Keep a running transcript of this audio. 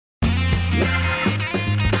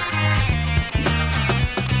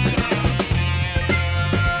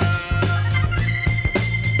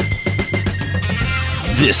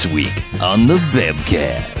This week on the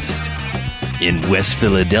Bebcast. In West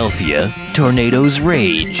Philadelphia, tornadoes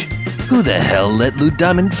rage. Who the hell let Lou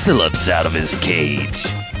Diamond Phillips out of his cage?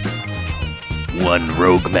 One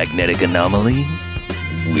rogue magnetic anomaly?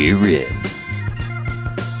 We're in.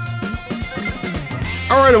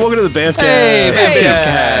 All right, and welcome to the Bamfcast. Hey,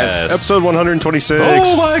 Bamfcast. Episode 126.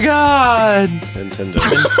 Oh my god! Nintendo.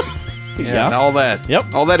 Yeah, all that.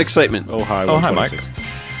 Yep. All that excitement. Oh, hi, Oh, hi, 126.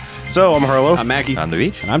 So, I'm Harlow. I'm Mackie. On the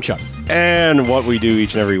beach? And I'm Chuck. And what we do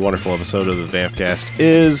each and every wonderful episode of the Bamfcast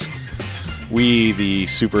is we, the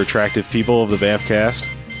super attractive people of the Bamfcast,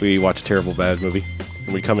 we watch a terrible bad movie.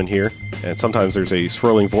 And we come in here, and sometimes there's a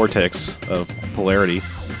swirling vortex of polarity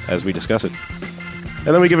as we discuss it. And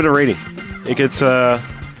then we give it a rating. It gets,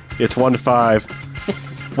 it's 1 to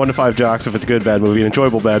 5. 1 to 5 jocks if it's a good bad movie, an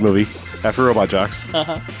enjoyable bad movie. After Robot Jocks.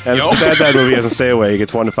 And if it's a bad movie, hasn't Stay Away, it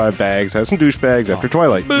gets 1 to 5 bags, has some douchebags after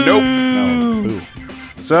Twilight. Nope. No. Boo.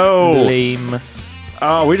 So, Lame.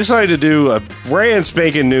 we decided to do a brand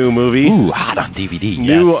spanking new movie. Ooh, hot on DVD.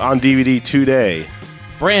 New yes. on DVD today.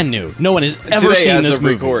 Brand new. No one has ever Today seen as this of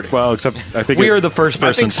movie. recording. Well, except I think We are the first I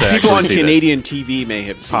persons think to people actually on see Canadian TV may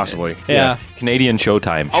have seen possibly. it. Yeah. Canadian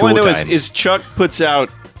Showtime. All I know Showtime. is Chuck puts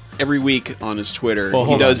out every week on his Twitter. Well, he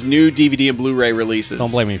hold does new DVD and Blu-ray releases.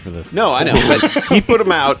 Don't blame me for this. No, I know, but he put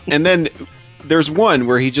them out, and then there's one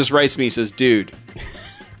where he just writes me. He says, "Dude,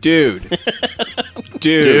 dude,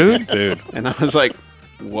 Dude. and I was like,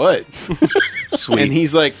 "What?" Sweet. And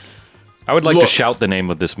he's like, I would like Look. to shout the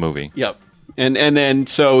name of this movie. "Yep." And then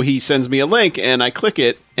so he sends me a link, and I click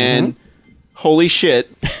it, and holy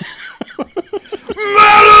shit!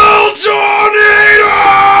 Metal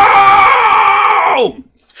Tornado!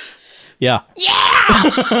 Yeah.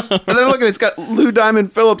 And then look at it, it's got Lou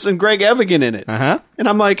Diamond Phillips and Greg Evigan in it. Uh-huh. And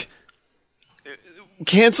I'm like,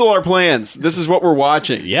 cancel our plans. This is what we're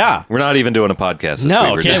watching. Yeah. We're not even doing a podcast this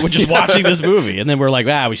No, week. we're just watching this movie. And then we're like,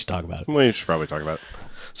 we should talk about it. We should probably talk about it.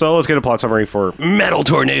 So let's get a plot summary for Metal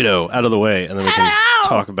Tornado out of the way, and then we can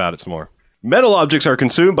talk about it some more. Metal objects are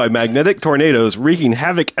consumed by magnetic tornadoes, wreaking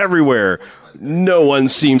havoc everywhere. No one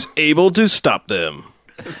seems able to stop them.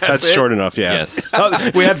 That's it? short enough, yeah.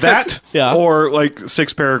 Yes. We had that, Yeah. or like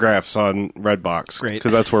 6 paragraphs on Redbox. Great.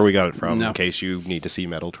 Because that's where we got it from, No. in case you need to see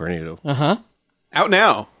Metal Tornado. Out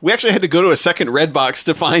now. We actually had to go to a second Redbox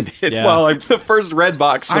to find it. Yeah. Well, The first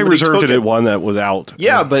Redbox. I somebody reserved took it at one that was out.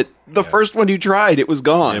 Yeah, but the first one you tried, it was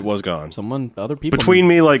gone. It was gone. Other people. Between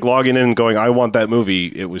me like logging in and going, I want that movie,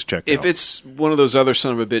 it was checked If out. it's one of those other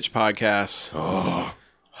son of a bitch podcasts,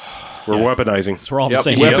 We're weaponizing. we're all in the yep,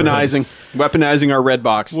 same weaponizing our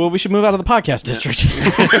Redbox. Well, we should move out of the podcast district.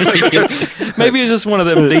 Maybe it's just one of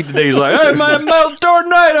them day-to-days like, hey, man, Metal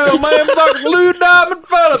Tornado, man, fucking Lou Diamond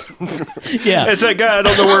Phillips. Yeah. It's that guy, I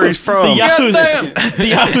don't know where he's from. The Yahoos, Goddamn. the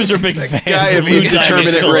Yahoos are big fans Guy of of Lou Diamond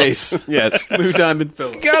indeterminate Phillips. race. Yes. Lou Diamond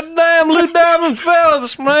Phillips. Goddamn Lou Diamond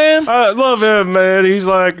Phillips, man. I love him, man. He's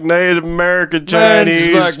like Native American, Chinese.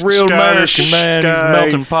 He's like real Scottish American, man. guy. He's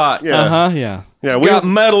melting pot. Yeah. Uh-huh, yeah. Yeah, Got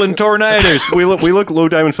metal and tornadoes. we look Lou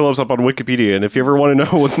Diamond Phillips up on Wikipedia, and if you ever want to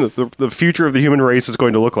know what the future of the human race is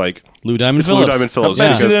going to look like, Lou Diamond it's Lou Phillips. Diamond Phillips. Bet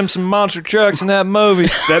you Because them some monster trucks in that movie.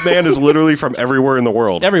 that man is literally from everywhere in the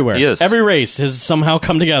world. Everywhere. He is. Every race has somehow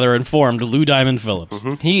come together and formed Lou Diamond Phillips.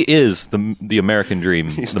 He is the American dream.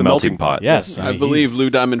 He's the melting pot. Yes. I believe Lou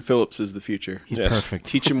Diamond Phillips is the future. He's Yes. perfect.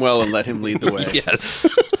 Teach him well and let him lead the way. Yes.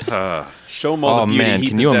 Show him all Oh, the beauty man, he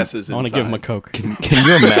can you possesses I want to inside. give him a Coke. Can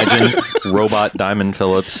you imagine Robot Diamond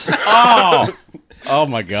Phillips? Oh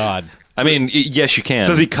my God. I mean, yes, you can.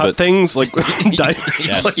 Does he cut but- things like?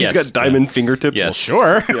 Yes, he's got diamond fingertips. Yes.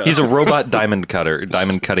 Sure. He's a robot diamond cutter,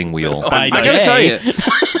 diamond cutting wheel. By I gotta day. tell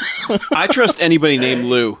you, I trust anybody named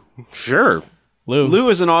Lou. Sure, Lou. Lou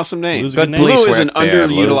is an awesome name. Lou's a good name. Lou Police is an work there,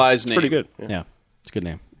 Lou. underutilized name. pretty good. Yeah. It's a good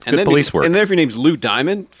name. And then police work. And then if your name's Lou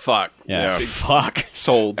Diamond, fuck. Yeah. Yeah. Fuck.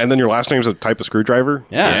 Sold. And then your last name's a type of screwdriver.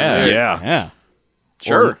 Yeah. Yeah. Yeah.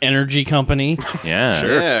 Sure. Or an energy company, Yeah.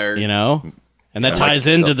 Yeah. or- you know? And that ties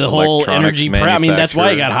into the whole electronics energy. I mean, that's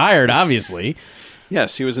why he got manufacturer. hired, obviously.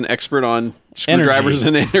 Yes, he was an expert on screwdrivers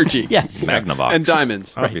and energy. Yes. Magnavox. And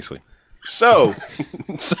diamonds. Obviously. So,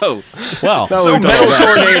 So Well, so Metal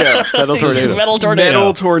Tornado. Metal tornado. Metal Tornado.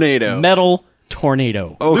 Metal Tornado. Metal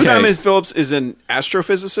Tornado. Lou Diamond Phillips is an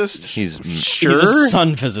astrophysicist. He's He's a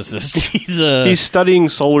sun physicist. He's studying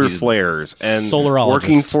solar flares and solarologist.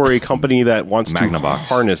 working for a company that wants to Magnavox.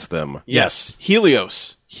 harness them. Yes.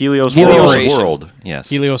 Helios. Helios Helios World. World. Yes.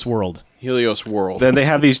 Helios World. Helios World. Then they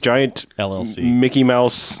have these giant LLC. Mickey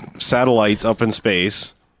Mouse satellites up in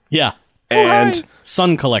space, Yeah. and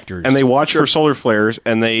Sun collectors. and they watch for solar flares,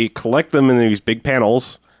 and they collect them in these big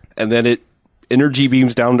panels, and then it energy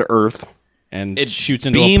beams down to Earth, and It shoots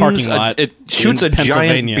into beams a parking lot. It shoots in a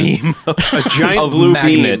giant Pennsylvania. beam, A giant of blue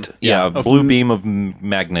magnet. beam. Yeah, Of blue beam of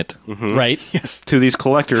magnet Right? Yes. To these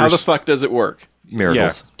collectors. How the fuck does it work?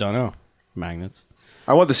 miracles. Don't know. Magnets.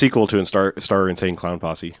 I want the sequel to star Insane Clown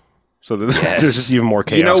Posse. So that Yes. there's just even more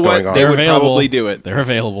chaos You know what? going on. They would available. probably do it. They're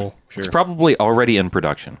available. It's probably already in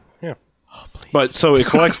production. Yeah. But so it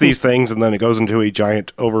collects these things and then it goes into a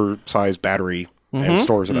giant oversized battery and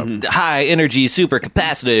stores it up. High energy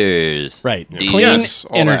supercapacitors. Right. D- Clean Yes,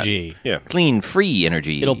 all energy. Yeah. Clean, free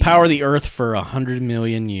energy. It'll power the Earth for 100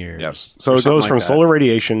 million years. Yes. So Or it something goes like from that. solar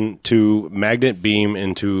radiation to magnet beam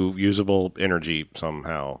into usable energy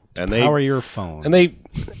somehow. And Power your phone. they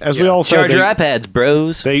as we all said Charge your iPads,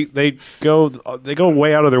 bros. they go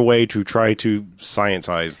way out of their way to try to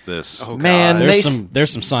scientize this. Oh, Man, God.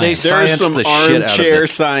 there's some science. They- There's Science some the shit out of armchair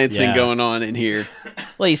this. sciencing Yeah. going on in here.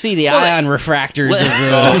 Well, you see the ion refractors of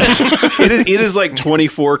the... It is like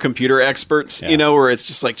 24 computer experts, you know, where it's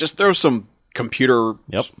just like, just throw some computer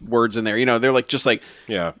Yep. words in there. You know, they're like, just like,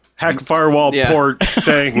 Yeah. Hack the firewall Yeah. port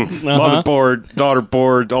thing, motherboard, daughter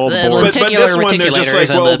board, all the The boards. But this one, they're just like,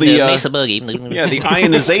 well, the boogie. the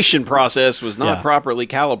ionization process was not Yeah. properly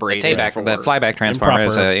calibrated. Payback, for- the flyback transformer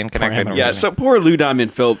is Improper inconnected. parameters. Yeah, so poor Lou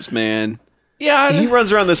Diamond Phillips, man. Yeah. He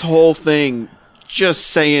runs around this whole thing just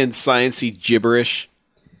saying sciencey gibberish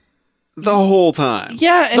the whole time.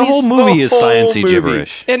 Yeah, and The whole he's- movie is the whole sciencey movie.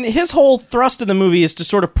 gibberish. And his whole thrust of the movie is to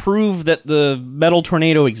sort of prove that the metal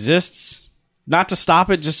tornado exists. Not to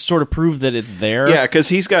stop it, just sort of prove that it's there. Yeah, because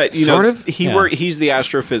he's got Sort of? he's the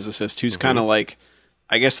astrophysicist who's kind of like,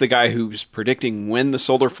 I guess, the guy who's predicting when the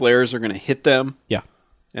solar flares are going to hit them, Yeah.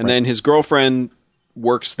 and then his girlfriend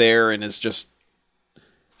works there and is just,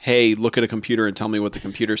 hey, look at a computer and tell me what the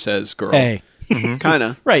computer says, girl. Hey. Kind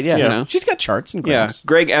of Right, yeah. You know? She's got charts and Yeah, graphs.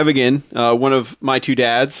 Greg Evigan, one of my two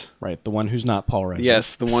dads. Right, the one who's not Paul Reiser.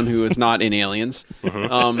 Yes, the one who is not in Aliens,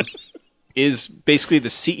 is basically the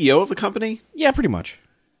CEO of the company. Yeah, pretty much.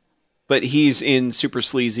 But he's in super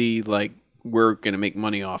sleazy, like, we're going to make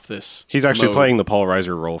money off this. He's actually mode. playing the Paul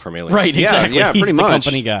Reiser role from Aliens. Right, Yeah, exactly. yeah, He's pretty the much.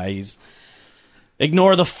 company guy. He's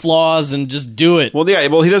ignore the flaws and just do it. Well, yeah,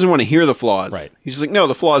 well, he doesn't want to hear the flaws. Right. He's just like, no,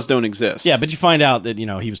 the flaws don't exist. Yeah, but you find out that,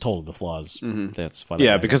 he was told of the flaws. That's why.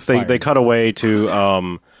 Yeah, because they cut away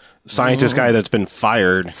to scientist guy that's been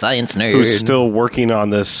fired, Science nerd. who's still working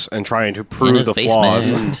on this and trying to prove his the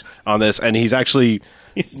flaws basement. on this, and he's actually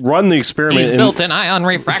run the experiment. He's in- built an ion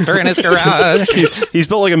refractor in his garage. he's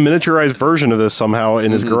built like a miniaturized version of this somehow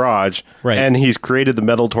in his garage, Right. and he's created the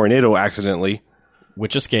metal tornado accidentally,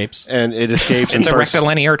 which escapes. and it escapes and It's a starts,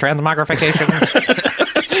 rectilinear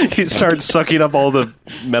transmogrification. he starts sucking up all the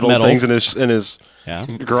metal things in his Yeah.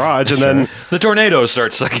 garage, and then The tornado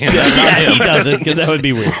starts sucking it. Yeah, he doesn't, because that would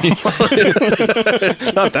be weird.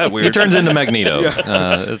 not that He weird. turns into Magneto.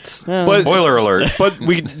 It's spoiler alert. But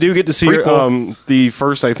we do get to see the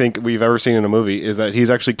first I think we've ever seen in a movie is that he's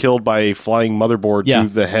actually killed by a flying motherboard Yeah. to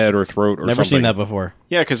the head or throat or Never something. seen that before.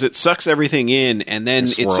 Yeah, because it sucks everything in, and then it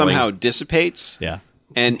swirling. somehow dissipates, Yeah.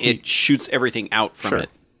 and it shoots everything out from it.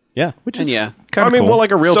 Yeah. And yeah. I mean, well,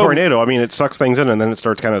 like a real So- tornado. I mean, it sucks things in, and then it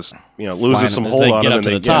starts kind of, loses some As hold they on get it, up and to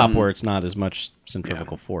they the top where it's not as much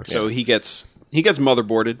centrifugal force. So he gets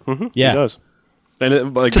motherboarded. Yeah. He does. And it,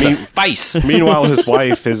 like, Face. meanwhile, his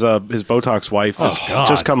wife, his Botox wife, has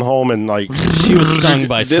just come home and like She was stung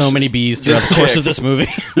by so This- many bees throughout this the course chick- of this movie.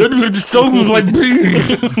 you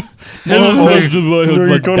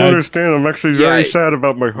don't understand. I'm actually very sad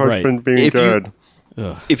about my husband being If you-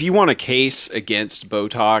 If you want a case against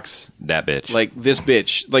Botox, That bitch. like this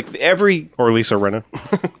bitch, like every Or Lisa Rinna.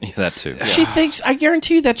 Yeah, that too. She thinks, I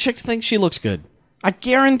guarantee you that chick thinks she looks good. I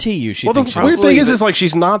guarantee you she Well, the thinks she weird looks thing good. is like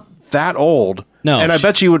she's not that old. No, and I she-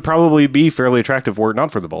 bet she would probably be fairly attractive were it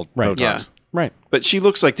not for the Right. Botox. yeah, Right. but she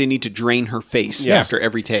looks like they need to drain her face Yeah. after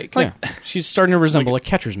every take. Yeah. She's starting to resemble a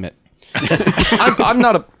catcher's mitt. I'm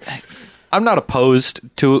not opposed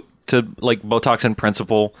to like Botox in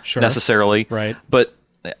principle necessarily. Right. But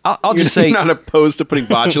I'll You're just say not opposed to putting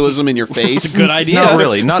botulism in your face. Good idea. not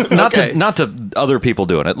really. Not Okay. to other people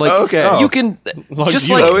doing it. Like Okay. you can long as just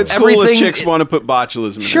you like don't. Oh, it's everything. cool if chicks want to put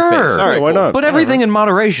botulism in Sure. their face. All right, why cool. not? But everything in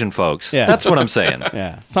moderation, folks. Yeah. That's what I'm saying.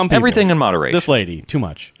 Yeah. Some people. Everything in moderation. This lady, too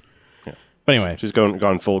much. But anyway. She's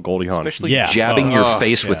gone full Goldie Hawn. Especially Yeah. jabbing your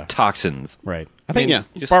face yeah. with toxins. Right. I think Yeah.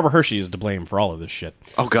 Barbara Hershey is to blame for all of this shit.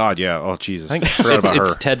 Oh God, yeah. Oh Jesus. I think Forgot about it's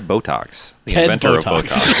her. Ted Botox, the Ted inventor Botox. of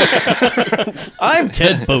Botox. I'm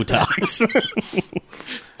Ted Botox.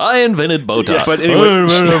 I invented Botox. But anyway,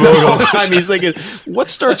 The whole time he's thinking, what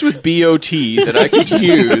starts with BOT that I could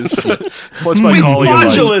use? what's my calling in life?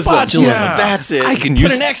 Botulism. Botulism. Yeah, that's it. I can Put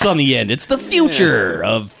use an X on the end. It's the future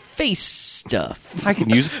of face stuff. I can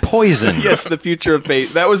use poison. Yes, the future of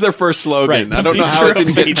face. That was their first slogan. Right, I don't know how it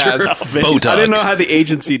didn't get past. Botox. I didn't know how the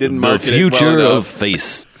agency didn't The market future it well of enough.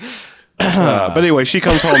 face. But anyway, she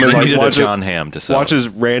comes home and They like needed a watches, John Hamm to sell. watches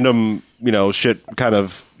random, shit kind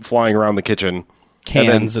of flying around the kitchen.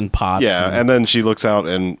 Cans and pots. Yeah, and then she looks out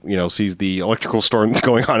and, sees the electrical storm that's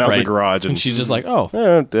going on out in the garage. And she's just like, oh,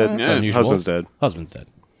 dead. that's unusual. Husband's dead. Husband's dead.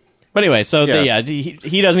 But anyway, so Yeah.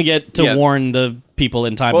 he doesn't get to Yeah. warn the people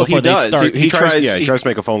in time Well, before he they does. start. He tries- He tries to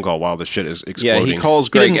make a phone call while the shit is Yeah, exploding. he calls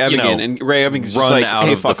Greg didn't, Evigan, and Ray Evigan's just run like, out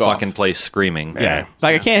hey, of the fuck off. fucking place screaming. Yeah. It's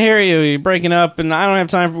like, I can't hear you. You're breaking up, and I don't have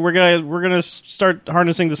time. We're gonna start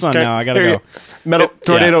harnessing the sun Okay, now. I gotta here go. you- Metal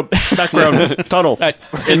tornado background tunnel.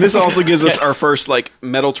 And this also gives us our first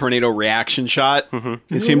metal tornado reaction shot.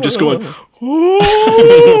 Is him just going,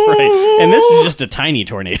 Right. And this is just a tiny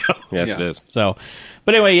tornado. Yes, Yeah. it is. So,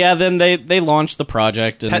 but anyway, yeah. Then they launched the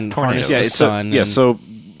project and Pet tornado. harnessed Yeah, the it's sun. yeah. and- So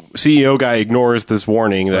CEO guy ignores this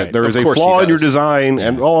warning that Right. there is Of a course he flaw in your does. design,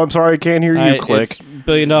 and I'm sorry, I can't hear you. Click. It's $1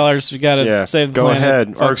 billion. We gotta Yeah, save the go planet. ahead.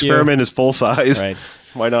 Fuck Our you. experiment is full size. Right.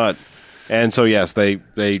 Why not? And so yes, they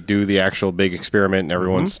do the actual big experiment, and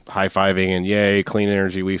everyone's high fiving and yay, clean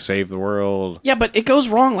energy, we've saved the world. Yeah, but it goes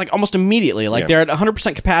wrong like almost immediately. Like Yeah. they're at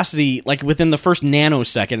 100% capacity, like within the first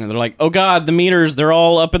nanosecond, and they're like, "Oh God, the meters, they're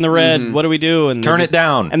all up in the red. What do we do?" And Turn they it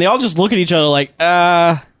down. And they all just look at each other like,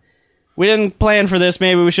 we didn't plan for this.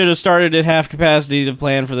 Maybe we should have started at half capacity to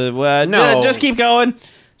plan for the. No. Just keep going.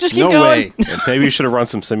 Just keep no going." way. And maybe you should have run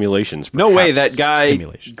some simulations. No way. perhaps. That guy,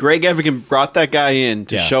 Simulation. Greg Evigan, brought that guy in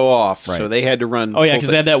to Yeah. show off. Right. So they had to run. Oh yeah, full because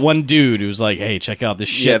thing. they had that one dude who was like, "Hey, check out this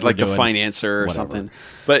shit." Yeah, we're like the doing." financer or Whatever. something.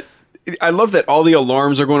 But I love that all the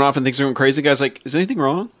alarms are going off and things are going crazy. The guy's like, is anything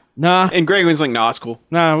wrong? Nah, And Greg Evigan's like, no, it's cool.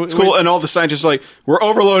 nah, It's cool. And all the scientists are like, we're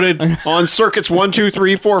overloaded on circuits 1, 2,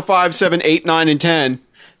 3, 4, 5, 7, 8, 9, and 10.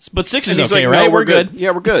 But 6 And is he's okay, like, right? no, We're good. Yeah,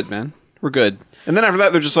 we're good, man. We're good. And then after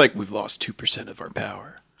that, they're just like, we've lost 2% of our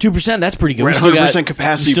power. 2%. That's pretty good. We're We at still 100% got-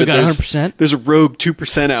 capacity, We still but got there's, 100%. there's a rogue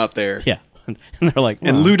 2% out there. Yeah, and they're like,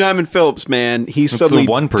 And "Well, Lou Diamond Phillips, man, he the suddenly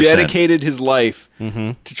 1%. dedicated his life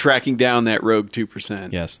to tracking down that rogue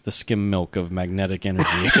 2%. yes, the skim milk of magnetic energy."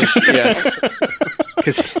 Yes.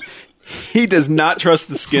 Because he does not trust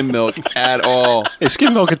the skim milk at all. Hey,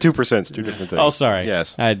 skim milk at 2% is two different things. Oh, sorry.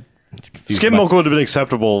 Yes. I confused Skim my- milk would have been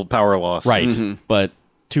acceptable power loss. right? But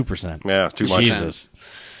 2%. Yeah, too much. Jesus.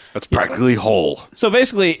 That's practically whole. So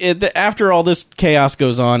basically, after all this chaos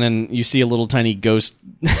goes on, and you see a little tiny ghost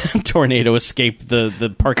tornado escape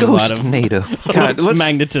the parking lot of NATO. God,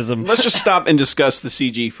 magnetism. Let's just stop and discuss the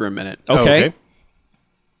CG for a minute. Okay.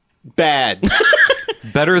 Bad.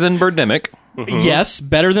 Better than Birdemic. Yes,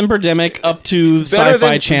 better than Birdemic, up to Better Sci-Fi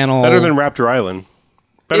than- Channel. Better than Raptor Island.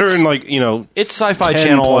 Better It's- than It's Sci-Fi 10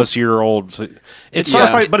 Channel. plus year old. It's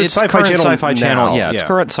Sci-Fi, but it's Sci-Fi current Channel Sci-Fi Channel. now. Yeah, it's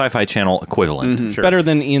current Sci-Fi Channel equivalent. Sure. better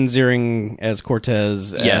than Ian Ziering as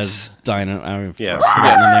Cortez Yes. as Dino. I'm Yes.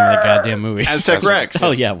 forgetting the name of the goddamn movie. Aztec Rex.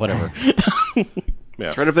 Oh yeah, whatever.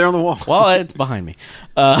 It's right up there on the wall. Well, it's behind me.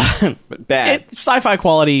 But bad. Sci-fi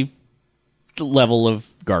quality level of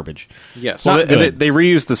garbage. Yes. Well, Not they, good. they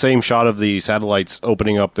reused the same shot of the satellites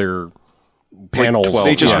opening up their panels. 12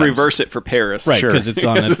 they just times. reverse it for Paris. Right, Sure. because it's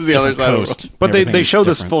on a This is the other different side of the coast. But they Everything's show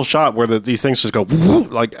this different. full shot where these things just go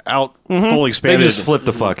like out, fully They expanded. just flip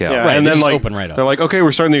the fuck out. Yeah, Right, and they then just like open right up. they're like, okay,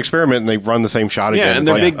 we're starting the experiment, and they run the same shot Yeah, again. and It's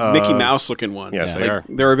they're like, big Mickey Mouse looking ones. Yes, they are.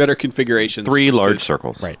 There are better configurations. 3 large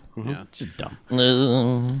circles. Right. Yeah. It's just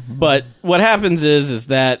dumb. But what happens is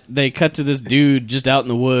that they cut to this dude just out in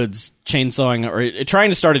the woods chainsawing or trying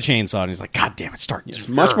to start a chainsaw, and he's like, "God damn it, start!" It's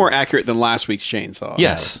much more accurate than last week's chainsaw.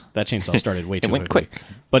 Yes. That chainsaw started way too went quickly. quick.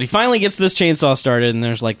 But he finally gets this chainsaw started, and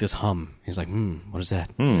there's like this hum. He's like, what is that?"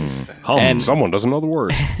 And- someone doesn't know the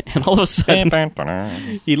word. And all of a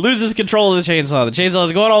sudden, he loses control of the chainsaw. The chainsaw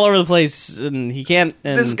is going all over the place, and he can't.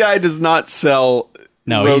 And This guy does not sell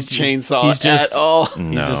rogue he's chainsaw He's just at all.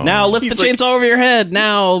 He's just now lift He's the like- chainsaw over your head.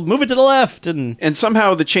 Now move it to the left, and And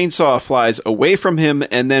somehow the chainsaw flies away from him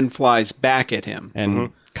and then flies back at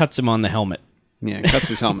him. cuts him on the helmet. Yeah, cuts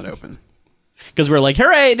his helmet open. Because we're like,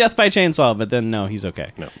 hooray, death by chainsaw. But then, no, he's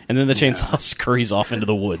okay. No. And then the chainsaw scurries off into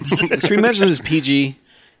the woods. Should we mention this is PG?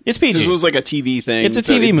 It's This PG. was like a TV thing. It's a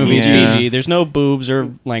so TV it- movie. It's Yeah. PG. There's no boobs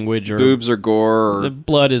or language or Boobs or gore or The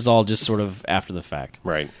blood is all just sort of after the fact.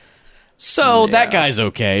 Right. So that guy's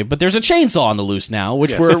okay, but there's a chainsaw on the loose now,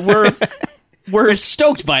 which we're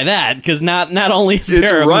stoked by that because not only is It's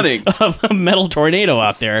there running. a metal tornado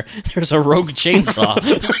out there, there's a rogue chainsaw.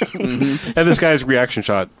 And this guy's reaction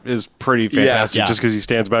shot is pretty fantastic Yeah. just because he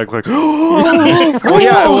stands back like, Well,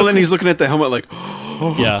 yeah. Well, then he's looking at the helmet like,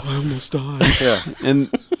 yeah. almost died. Yeah. And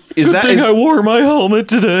is that I wore my helmet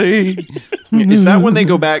today. Is that when they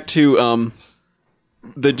go back to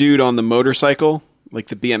the dude on the motorcycle, like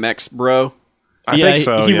the BMX bro? I think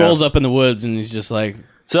so. He rolls up in the woods and he's just like,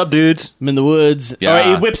 What's up, dudes? I'm in the woods. Yeah.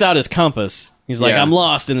 Or he whips out his compass. He's like, Yeah. I'm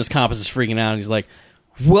lost, and this compass is freaking out. And he's like,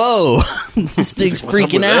 whoa, this thing's like, what's up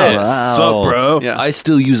freaking with out. this? What's up, bro? Yeah. I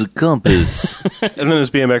still use a compass. And then his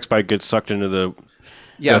BMX bike gets sucked into the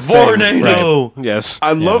Yeah, Vornado! yes.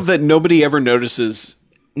 I love that nobody ever notices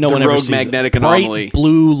No the one ever rogue sees magnetic it. Bright anomaly.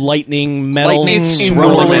 blue lightning, metal Lightning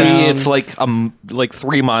rolling swirling. around, It's like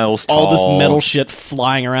 3 miles tall. all this metal shit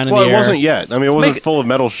flying around in Well, the it air. wasn't yet. I mean, it wasn't Make- full of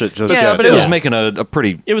metal shit just Yeah, yet. but it was Yeah. making a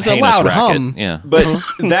pretty. It was a heinous loud racket. hum. Yeah. But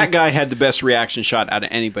that guy had the best reaction shot out of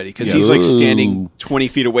anybody because he's like standing 20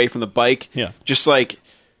 feet away from the bike, Yeah. just like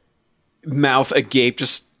mouth agape,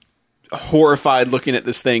 just horrified looking at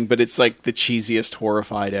this thing. But it's like the cheesiest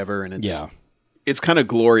horrified ever, and it's kind of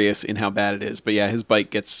glorious in how bad it is. But yeah, his bike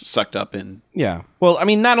gets sucked up in. Yeah. Well, I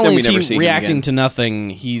mean, not Then only we is never see he him reacting again. to nothing,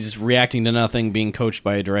 he's reacting to nothing being coached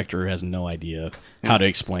by a director who has no idea how to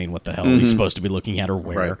explain what the hell he's supposed to be looking at or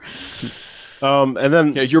where. Right. And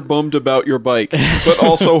then Yeah, you're bummed about your bike, but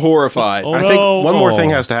also horrified. I think one more thing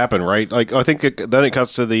has to happen, right? Like I think then it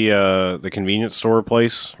cuts to the convenience store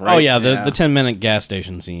place. Right? Oh, yeah, the Yeah. 10-minute gas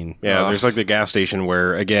station scene. Yeah, there's like the gas station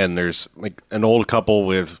where again there's like an old couple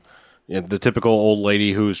with the typical old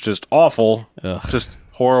lady who's just awful, just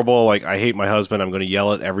horrible. Like I hate my husband. I'm going to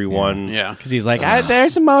yell at everyone. Yeah. Because he's like,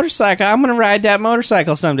 there's a motorcycle. I'm going to ride that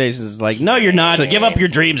motorcycle someday. She's like, no, you're not. Give up your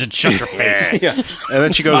dreams and shut your face. Yeah. And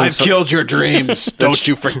then she goes. I've killed your dreams. Don't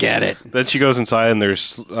you forget it. Then she goes inside and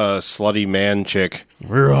there's slutty man chick.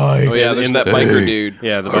 Right. Oh yeah, there's In that the- biker Hey. dude.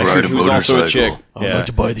 Yeah, the I ride biker a who's also a chick. Yeah. like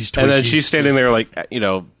to buy these Twinkies. And then she's standing there like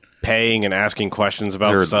paying and asking questions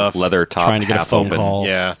about Her stuff. leather top trying to get a half phone open. call.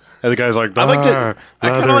 Yeah. And the guy's like, I like to. I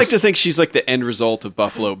kind of there's- like to think she's like the end result of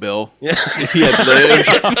Buffalo Bill. If he had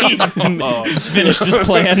lived, finished his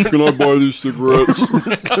plan. can I buy these cigarettes?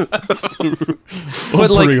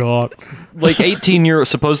 But like, hot. like 18-year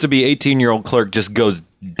supposed to be 18-year-old clerk just goes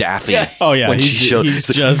daffy. Oh, yeah. when she shows. He's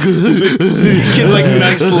just... He's like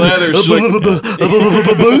nice leather. She's like,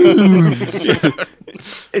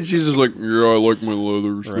 and she's just like, yeah, I like my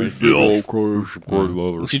leathers. They feel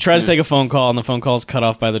okay. She tries to take a phone call, and the phone call's cut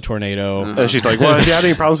off by the tornado. And she's like, well, have you had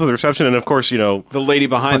any problems with the reception? And of course, The lady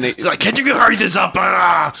behind the. she's like, can you hurry this up?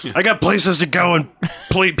 I got places to go and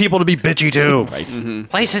people to be bitchy too. Right.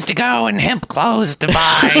 Places to go and hemp clothes to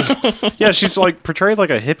buy. Yeah, she's like portrayed like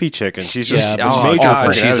a hippie chick, and she's just Yeah, but Oh, she's major God,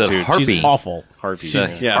 freaking she's a attitude. harpy. She's awful. Harpy. Yeah,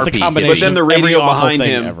 The Harpy. combination. But then the Every radio awful behind thing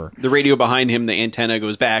him, ever. the radio behind him, the antenna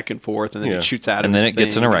goes back and forth, and then Yeah. it shoots out, And then it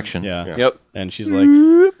gets an erection. Yeah. Yep. And she's like,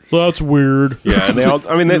 that's weird. Yeah, and they all.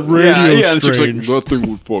 I mean, they, Yeah, and it's like strange. that thing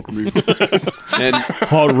would fuck me. And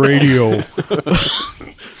Hot radio.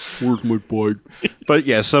 where's my bike? but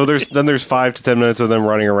yeah. So there's 5 to 10 minutes of them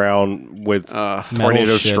running around with tornado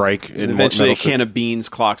Metal shit. strike. And And eventually, a metal shit. can of beans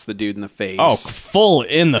clocks the dude in the face. Oh, full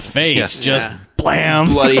in the face. Yeah. Just Yeah. blam.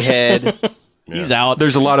 bloody head. He's out.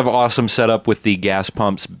 There's a lot of awesome setup with the gas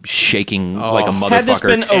pumps shaking like a motherfucker. Had this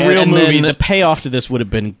been a real And movie, then the payoff to this would have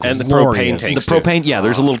been glorious. And the propane the tanks. propane, yeah,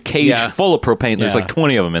 there's a little cage Yeah. full of propane. There's Yeah. like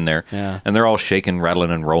 20 of them in there. Yeah. And they're all shaking,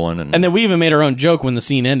 rattling, and rolling. And then we even made our own joke when the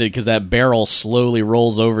scene ended because that barrel slowly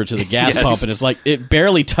rolls over to the gas Yes. pump and it's like it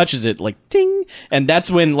barely touches it, like ding. And that's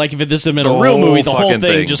when, like, if this had been The a real whole movie, the whole fucking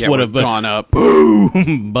thing thing. just Yeah, would have been gone up.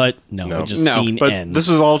 but no, it just No, scene But ends. this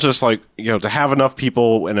was all just like to have enough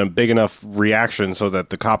people and a big enough reaction so that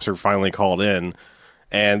the cops are finally called in.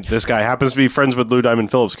 And this guy happens to be friends with Lou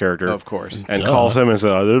Diamond Phillips' character, Of course. and calls him and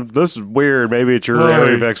says, "This is weird. Maybe it's your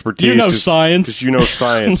area of expertise. you know 'cause- science." 'cause you know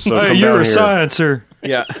science. So come you're down a here." sciencer.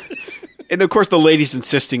 Yeah. And of course, the lady's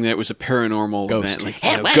insisting that it was a paranormal event, like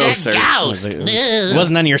It was ghosts a are- ghost. it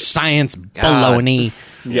wasn't none of your science baloney.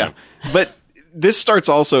 Yeah. But this starts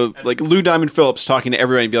also like Lou Diamond Phillips talking to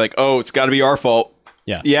everybody and be like, "Oh, it's got to be our fault.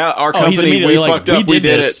 Yeah. Yeah, our Oh, he's company, immediately we like, fucked up. we did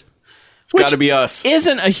this." it. It's got to be us."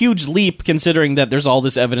 Isn't a huge leap considering that there's all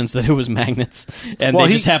this evidence that it was magnets and Well,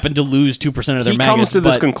 they he- just happened to lose 2% of their He magnets. comes to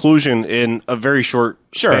this but- conclusion in a very short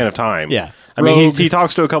Sure. span of time. Yeah. I mean, Rogue. he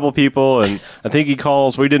talks to a couple people, and I think he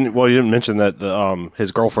calls. He didn't mention that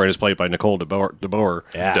his girlfriend is played by Nicole DeBoer.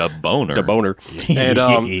 Yeah. The boner. The boner.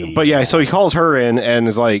 And but yeah, so he calls her in and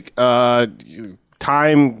is like,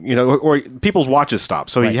 time, or people's watches stop.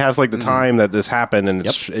 So he has like the time that this happened, and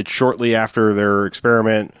it's shortly after their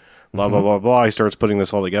experiment. Blah blah blah blah. He starts putting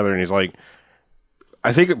this all together, and he's like,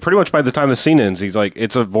 I think pretty much by the time the scene ends, he's like,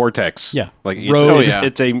 it's a vortex. Yeah. like it's, Rogue. it's, Oh, yeah.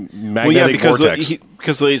 it's a Well, magnetic yeah, because vortex.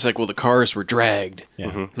 because the lady's like, "Well, the cars were dragged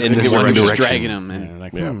Yeah. in this the one who was direction. dragging them." And And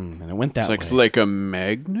like, and it went that it's way. like a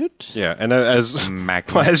magnet. Yeah, and as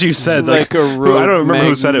Magnet. well, as you said, Like a I don't remember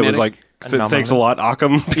who said it. It was magnetic- thanks a lot,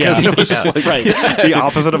 Occam, because it was like right. the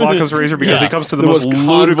opposite of Occam's razor, because Yeah. he comes to the, The most most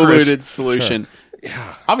ludicrous. convoluted solution.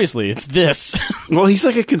 Obviously, it's this. Well, he's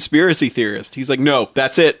like a conspiracy theorist. He's like, no,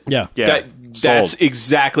 that's it. Yeah. Yeah. That's Sold.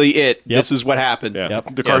 exactly it. Yep. This is what happened. Yeah.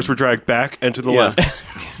 Yep. The cars were dragged back and to the Yeah.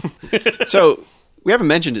 left. So we haven't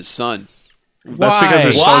mentioned his son. That's because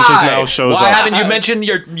his son just now shows Why up. haven't you mentioned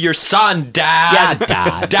your son, Dad? Yeah,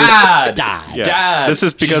 Dad. Dad. Yeah. Dad. This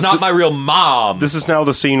is because she's not the- my real mom. This is now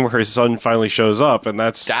the scene where his son finally shows up, and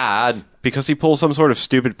that's Dad. because he pulls some sort of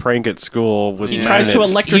stupid prank at school with He tries to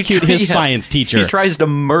magnets. electrocute his science teacher He tries to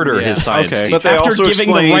murder Yeah. his science Okay. teacher. But they after also giving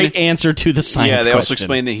the explain- right answer to the science Yeah, they also question.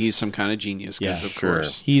 explain that he's some kind of genius. Because Yeah, of sure.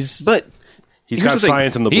 course. He's But He's here's got the thing.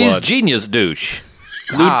 science in the He's blood. genius douche.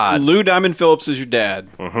 Lou, God. Lou Diamond Phillips is your dad.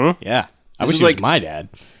 yeah. I This wish is he was like- my dad.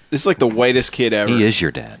 This is like the whitest kid ever. He is your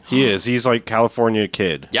dad. He is. He's like California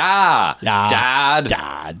kid. Yeah. Yeah. Dad.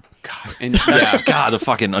 Dad. And That's, yeah. God, the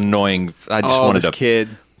fucking annoying. I just Oh, wanted this to kid.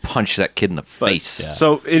 punch that kid in the face. Yeah.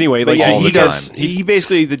 So anyway, But like yeah, all he the does. time. He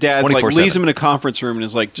basically the dad like 24/7. leaves him in a conference room and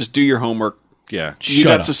is like, just do your homework. yeah, You Shut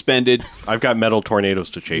got up. suspended. I've got metal tornadoes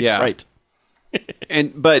to chase. Yeah. Right.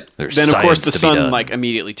 But There's then of course science the to be son done. like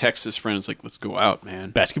immediately texts his friends like, let's go out,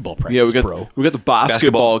 man. Basketball practice, Yeah, bro. we got the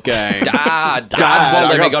basketball game. Dad. Dad Dad, won't I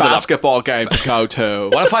let me got go to the. basketball game to go to.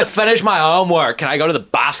 What if I finish my homework? Can I go to the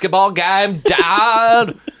basketball game,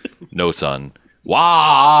 Dad? No, son.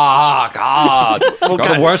 Wow, God. You're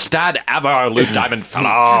the worst dad ever, Lou Diamond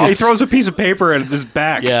Phillips. He throws a piece of paper at his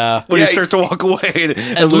back. Yeah. when Yeah, he starts to walk away,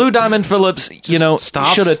 And Lou Diamond Phillips,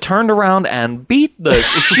 stops. should have turned around and beat the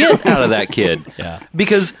shit out of that kid. Yeah.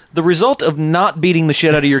 Because the result of not beating the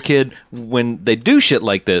shit out of your kid when they do shit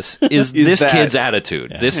like this is this that. kid's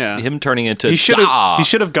attitude. This Yeah. him turning into he should "Dah."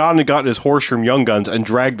 have gone and gotten his horse from Young Guns and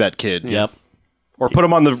dragged that kid. Yep. Or put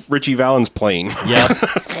him on the Richie Valens plane. Yep.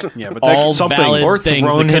 Yeah, but All something. valid or things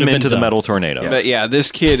thrown that could him have been into the done. metal tornado. but yeah,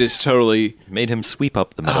 this kid is totally. Made him sweep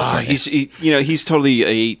up the metal tornado. He's totally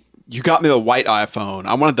a. You got me the white iPhone.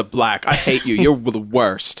 I wanted the black. I hate you. You're the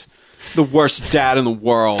worst. The worst dad in the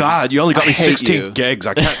world. God, you only got I me hate 16 you. gigs.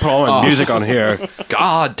 I can't put all my music on here.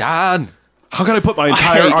 God, Dad. How can I put my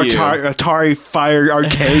entire hate you. Atari Fire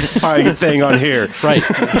arcade fire thing on here? Right.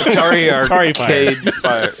 Atari Atari Fire. Arcade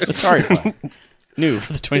Fire. Atari Fire. New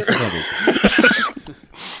for the 2600.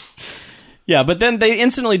 Yeah, but then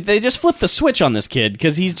they just flip the switch on this kid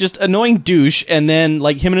because he's just annoying douche, and then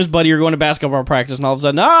like him and his buddy are going to basketball practice, and all of a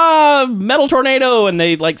sudden, metal tornado, and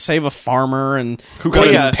they like save a farmer, and Who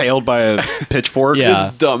got yeah. impaled by a pitchfork? Yeah. This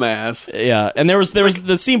dumbass. yeah, and there was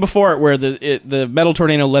the scene before it where the metal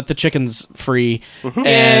tornado let the chickens free,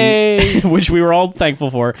 and which we were all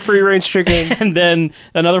thankful for. Free range chicken. And then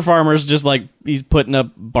another farmer's just like he's putting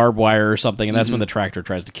up barbed wire or something, and that's when the tractor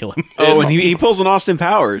tries to kill him. Oh, and he pulls an Austin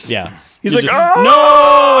Powers. Yeah. He's He like, just-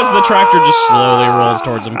 no! As the tractor just slowly rolls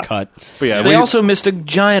towards him, cut. But yeah, They also missed a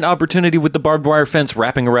giant opportunity with the barbed wire fence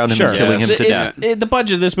wrapping around him and killing him to death. The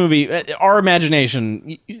budget of this movie, our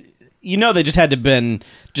imagination, you know, they just had to have been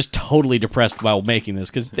just totally depressed while making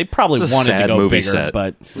this because they probably It's a wanted to sad go movie bigger, set.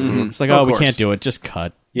 but it's like, Of oh, we course. can't do it. Just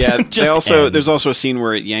cut. Yeah, Just end. there's also a scene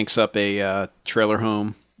where it yanks up a trailer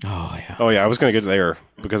home. Oh yeah, Oh yeah, I was gonna get there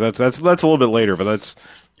because that's a little bit later, but that's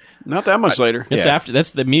Not that much later. it's Yeah. after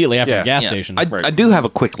that's immediately after Yeah. the gas Yeah. station. I do have a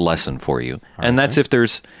quick lesson for you, and that's if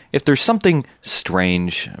there's something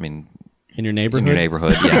strange. I mean, in your neighborhood. in your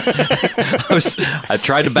neighborhood, yeah. I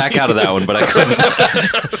tried to back out of that one, but I couldn't.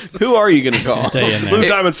 Who are you going to call? Stay in there. Lou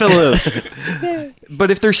Diamond Phillips. But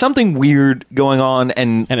if there's something weird going on,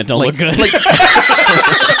 and And it don't like, look good.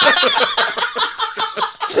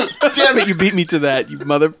 Damn it, you beat me to that, you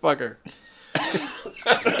motherfucker.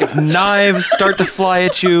 if knives start to fly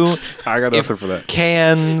at you, I got nothing for that.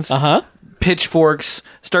 cans, Uh-huh. pitchforks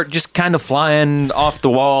start just kind of flying off the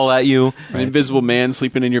wall at you. An invisible man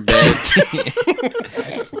sleeping in your bed.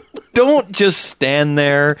 Don't just stand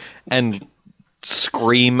there and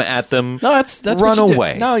scream at them. No, that's Run what you do.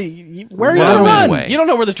 away. No, where are you Run gonna run? away. You don't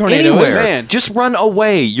know where the tornado Anywhere. is. Man. Just run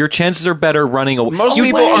away. Your chances are better running away. Most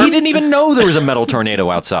people He aren't- didn't even know there was a metal tornado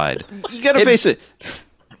outside. You got to face it.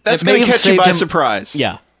 That's it may going to have catch you saved by him- surprise.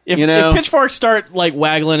 Yeah. If, You know? if pitchforks start like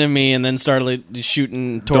waggling at me and then start like,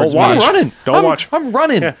 shooting towards watch. I'm me, running. Don't watch. I'm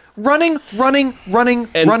running. Yeah. Running.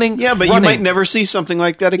 Yeah, but you running. might never see something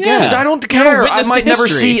like that again. I don't care. I witness to might never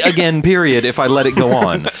history. see again, period, if I let it go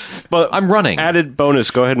on. But I'm running. Added bonus: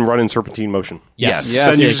 go ahead and run in serpentine motion. Yes.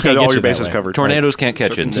 Yes. Then you Yeah, just can't got get all you your that bases way. covered. Tornadoes can't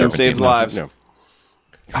catch it in Serpentine serpentine. saves lives. No.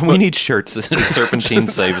 We need shirts. Serpentine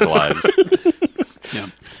saves lives. yeah.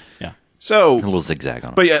 A So little zigzag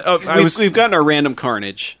on it. But yeah, we've gotten our random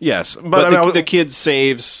carnage. yes, But but I mean, the kid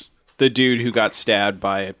saves the dude who got stabbed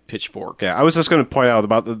by a pitchfork. Yeah, I was just going to point out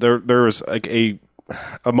about there was like a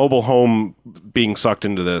mobile home being sucked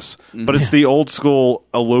into this, but it's the old school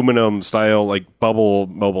aluminum style like bubble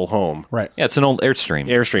mobile home. Right. Yeah, it's an old Airstream.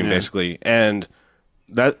 Airstream basically, and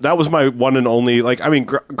that was my one and only. Like, I mean,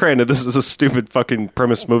 granted, this is a stupid fucking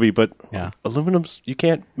premise movie, but aluminum's you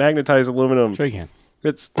can't magnetize aluminum. Sure you can.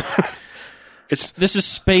 It's This is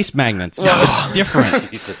space magnets. It's different.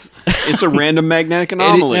 Jesus. It's a random magnetic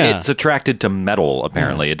anomaly. yeah. It's attracted to metal,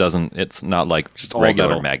 apparently. It doesn't, it's not like just all regular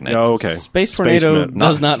metal. magnets. Oh, okay. Space tornado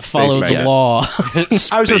does not follow the magnet. law.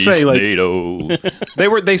 I was just saying, like, NATO.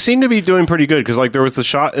 they seem to be doing pretty good because like there was the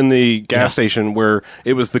shot in the gas station where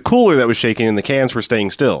it was the cooler that was shaking and the cans were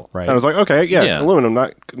staying still. Right. And I was like, okay, Yeah. aluminum,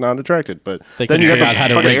 not attracted. But They then can you got figure out the how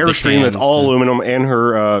to fucking rig the Airstream that's cans all to- aluminum and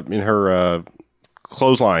her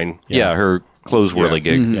clothesline. Yeah, her clothes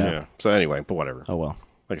whirligig. Yeah. So anyway, but whatever. Oh well.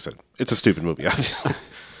 Like I said, it's a stupid movie, obviously.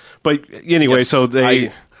 But anyway, Yes, so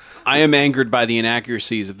they I am angered by the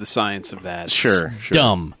inaccuracies of the science of that. sure.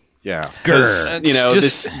 Dumb. Yeah. 'Cause, you know,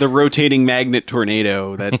 just- the rotating magnet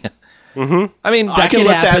tornito that I mean, I can could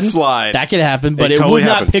let that happen. slide. That could happen, but It it, totally would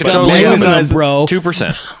not happened. pick Could up totally aluminum, happen. bro.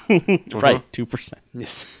 2%. Right, 2%.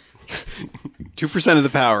 Yes. 2% of the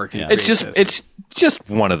power. Can It's create just this. it's just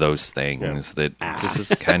one of those things that this is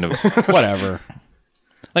kind of Whatever.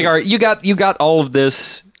 like, all right, you got all of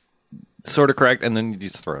this sort of correct, and then you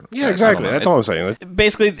just throw it. Yeah, exactly. That's all I'm saying.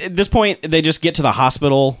 Basically, at this point, they just get to the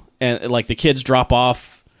hospital, and like the kids drop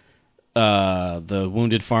off the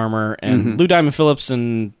wounded farmer, and Lou Diamond Phillips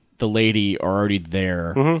and the lady are already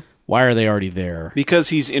there. Why are they already there? because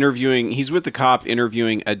he's with the cop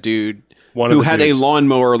interviewing a dude One of who the had a dudes.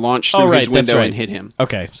 lawnmower launched through Oh, right, his that's window right. and hit him.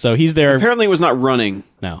 Okay, so he's there. Apparently, it was not running.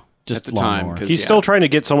 No, just at the time, lawnmower. 'cause- He's Yeah. still trying to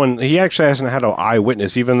get someone. He actually hasn't had an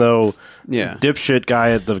eyewitness, even though Yeah. dipshit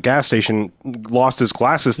guy at the gas station lost his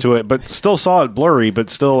glasses to it, but still saw it blurry. But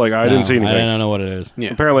still, like I didn't see anything. I don't know what it is.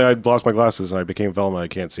 Yeah. Apparently, I lost my glasses and I became Velma. I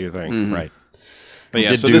can't see a thing. Right. But yeah,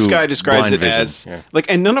 Did so this do guy describes blind it vision. as Yeah. like,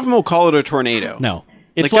 and none of them will call it a tornado. No.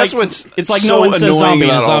 It's Like, that's like what's it's like so no one says annoying zombie in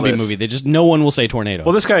a about all zombie this. movie. They just no one will say tornado.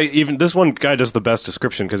 Well, this one guy does the best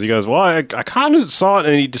description because he goes, "Well, I kind of saw it,"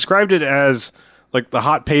 and he described it as like the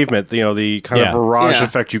hot pavement. You know, the kind Yeah. of barrage Yeah.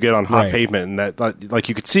 effect you get on hot Right. pavement, and that like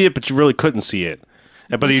you could see it, but you really couldn't see it.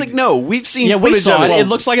 But It's like, no, we've seen yeah, we footage saw of it. It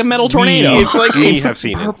looks like a metal tornado. It's like we a have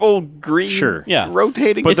seen it. purple, green, Sure. Yeah.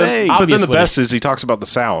 rotating But thing. then obvious the what best it is he talks about the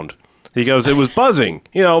sound. He goes, "It was buzzing,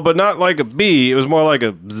 but not like a bee. It was more like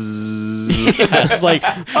a bzzz." Yeah, it's like,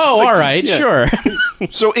 oh, all right, yeah. sure.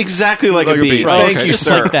 So exactly like, Like a a bee. bee. Thank Okay. you, Just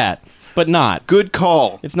sir. like that, but not. Good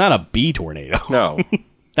call. It's not a bee tornado. No,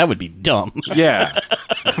 That would be dumb. yeah,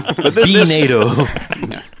 But this NATO.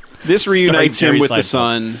 reunites him Jerry with the Seinfeld.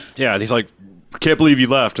 son. yeah. And he's like, "Can't believe you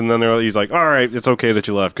left." And then he's like, "All right, it's okay that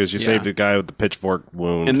you left because you Yeah. saved the guy with the pitchfork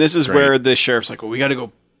wound." And this is Great. where the sheriff's like, well, we got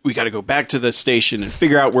to go back to the station and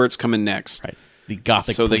figure out where it's coming next. Right. The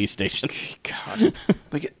Gothic So they- police station. God,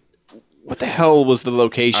 like, what the hell was the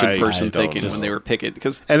location I person don't thinking know. when they were picking?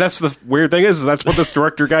 Because And that's the weird thing is that's what this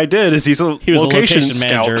director guy did. Is he was a location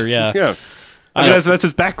scout. manager, yeah. yeah. I mean, that's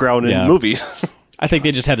his background in Yeah. movies. I think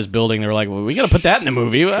they just had this building. They were like, well, we got to put that in the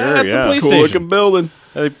movie. That's yeah. a police cool station. looking building.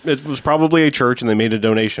 It was probably a church, and they made a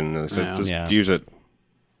donation. And they said, Yeah. just Yeah. use it.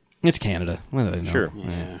 It's Canada. What do they know? Sure.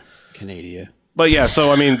 Yeah, Canada. But yeah,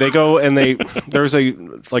 so I mean, they go and there's a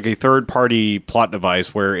third party plot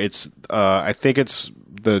device where it's I think it's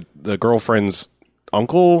the girlfriend's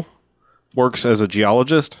uncle works as a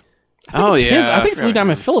geologist. Oh It's yeah, his, I think it's forgot. Lou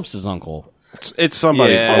Diamond Phillips' uncle. It's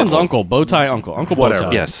somebody's Yeah. Someone's uncle. uncle. Bowtie uncle. Uncle Whatever.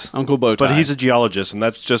 Bowtie. Yes. Uncle Bowtie. But he's a geologist, and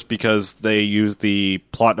that's just because they use the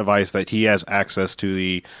plot device that he has access to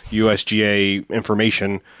the USGA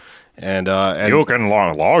information, and can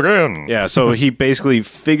log in. yeah, so he basically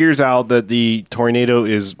figures out that the tornado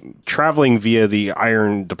is traveling via the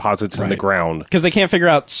iron deposits in the Right. ground. Because they can't figure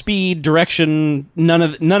out speed, direction. None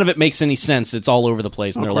of it makes any sense. It's all over the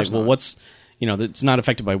place, and they're like, "Well, what's it's not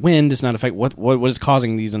affected by wind. It's not affected. What is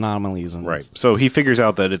causing these anomalies?" And Right. So he figures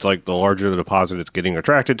out that it's like the larger the deposit, it's getting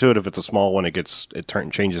attracted to it. If it's a small one,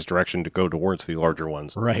 changes direction to go towards the larger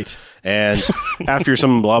ones. Right. And after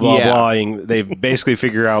some blah blah Yeah. blahing, they basically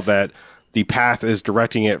figure out that the path is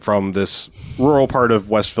directing it from this rural part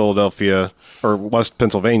of West Philadelphia or West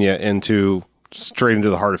Pennsylvania straight into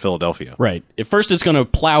the heart of Philadelphia. Right. At first, it's going to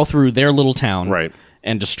plow through their little town, Right.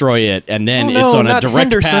 and destroy it, and then Oh, no, it's on a not direct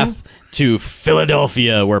Henderson. path to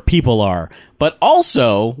Philadelphia, where people are. But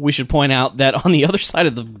also, we should point out that on the other side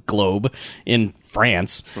of the globe, in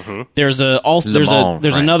France, there's Mans, there's France.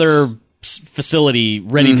 another facility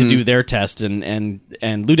ready to do their test, and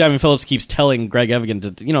Lou Diamond Phillips keeps telling Greg Evigan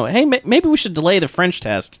to, hey, maybe we should delay the French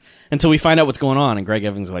test until we find out what's going on. And Greg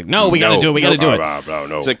Evigan's like, no, we got to do it. We got to do it.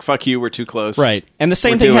 No. It's like, fuck you, we're too close. Right. And the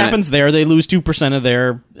same thing happens there. They lose 2% of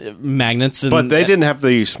their magnets. But they didn't have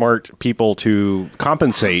the smart people to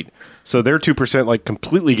compensate. So their 2% like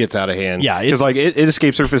completely gets out of hand. Yeah, because like it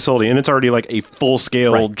escapes their facility and it's already like a full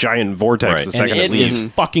scale giant vortex. The second and it leaves,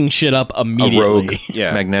 is fucking shit up immediately. A rogue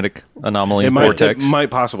Yeah. magnetic anomaly it vortex. might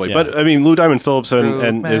possibly, Yeah. but I mean, Lou Diamond Phillips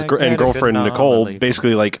and his magnetic girlfriend Nicole anomaly.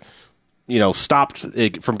 basically like stopped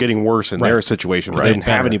it from getting worse in their situation because they didn't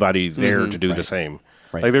have anybody there to do the same.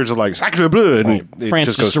 Right. Like they're just like sacre bleu, and it France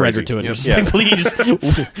just just goes surrendered crazy. to it. It's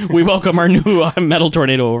like, please, we welcome our new metal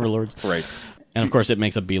tornado overlords. Right. And of course, it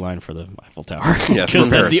makes a beeline for the Eiffel Tower Yes, because from that's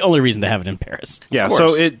Paris. the only reason to have it in Paris. Yeah,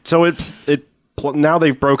 course. it now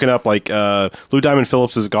they've broken up. Like Lou Diamond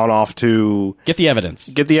Phillips has gone off to Get the evidence.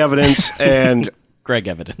 get the evidence, and Greg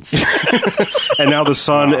evidence. and now the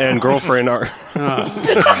son and girlfriend are.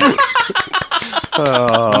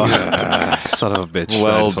 Son of a bitch!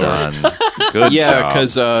 Well I'm sorry. done. Good Yeah, job.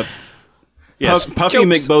 because Yes. Puffy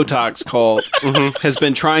McBotox has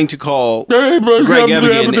been trying to call Greg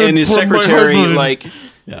Evigan, and his secretary, like,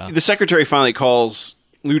 Yeah. the secretary finally calls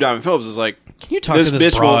Lou Diamond Phillips, is like, Can you talk this to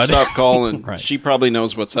this bitch broad? won't stop calling. Right. She probably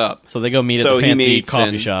knows what's up. So they go meet So at the he fancy meets coffee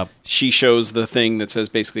and shop. She shows the thing that says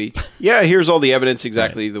basically, yeah, here's all the evidence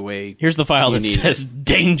exactly the way. Here's the file you that need says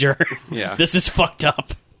danger. Yeah. This is fucked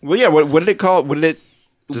up. Well, yeah, what did it call? What did it?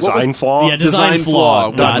 Design flaw. Yeah, design flaw.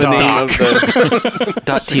 was the name of the.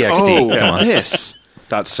 .txt. Come on. This.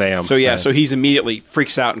 Sam. So yeah, so he's immediately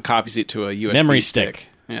freaks out and copies it to a USB Memory stick.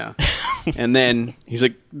 Yeah, and then he's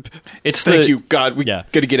like, It's "Thank the- you, God, we Yeah.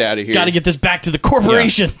 got to get out of here." Got to get this back to the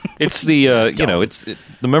corporation. It's the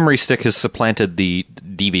the memory stick has supplanted the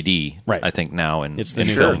DVD. Right. I think now, and It's the and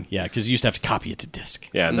new film. thing. Yeah, because you used to have to copy it to disc.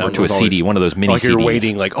 yeah, and Or that to a was CD, always- one of those mini Like you're CDs.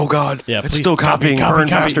 waiting, like, oh god, Yeah, it's please still copy, copying, copy, burn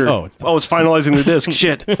copy. faster. Oh, It's finalizing the disc.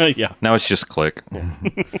 Shit. Yeah. Now it's just click.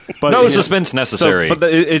 But No yeah. suspense necessary. So,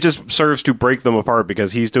 but it just serves to break them apart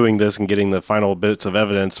because he's doing this and getting the final bits of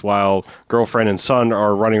evidence while girlfriend and son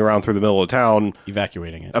are running around through the middle of town,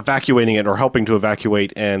 Evacuating it. evacuating it or helping to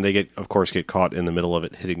evacuate, and they of course get caught in the middle of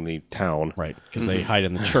it, hitting the town. Right, because they hide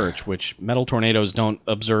in the church, which metal tornadoes don't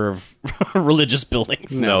observe religious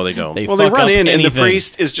buildings. No, they don't. They Well, they fuck run up in, and the anything.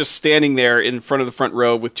 priest is just standing there in front of the front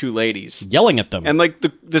row with two ladies, yelling at them. and like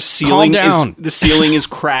the ceiling down. is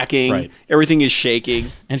cracking, Right. everything is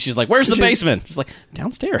shaking. And she's like, "Where's the basement?" She's like,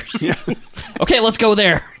 "Downstairs." Okay, let's go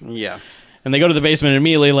there. Yeah. And they go to the basement, and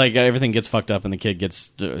immediately, like, everything gets fucked up, and the kid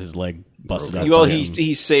gets his leg busted up. Well, by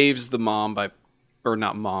he saves the mom by, or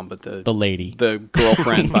not mom, but the lady. the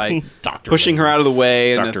girlfriend by Doctor pushing her out of the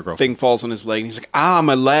way, and Dr. the Girlfriend. thing falls on his leg, and he's like,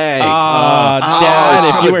 my leg. Dad,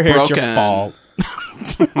 it's if you were here, probably it's your broken. fault.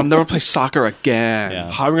 I'll never play soccer again.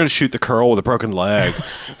 Yeah. I'm going to shoot the curl with a broken leg.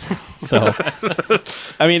 So,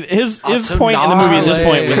 I mean, his point in the movie at this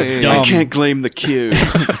point was dumb. I can't claim the cue.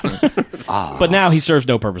 But now he serves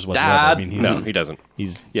no purpose whatsoever. I mean, he's, No, he doesn't.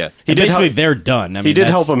 he's Yeah, he basically help, they're done. I mean, he did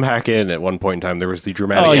that's- help him hack in at one point in time. There was the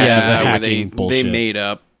dramatic. Oh, yeah, hacking the scene. where hacking they bullshit. made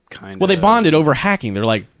up kind of. Well, they bonded over hacking. They're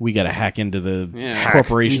like, we got to hack into the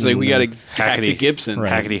corporation. He's like, we got to hack Hackety. the Gibson.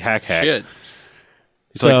 Hackety hack hack. Shit.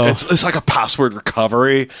 It's So- like it's like a password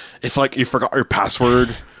recovery. If like you forgot your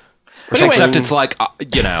password. Except it's like,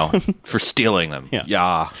 for stealing them. Yeah.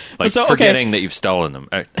 Yeah. Like So, okay. forgetting that you've stolen them.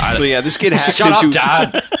 So yeah, this kid hacks Shut into.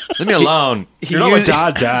 up, Dad. Leave me alone. You're not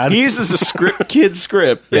my dad. He uses a script, kid's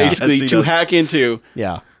script, basically, Yes, he to does. hack into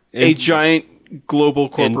Yeah. a giant global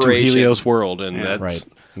Into corporation. Helios world, and that's right.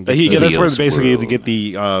 But that's where Helios basically to world. get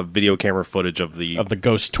the video camera footage of the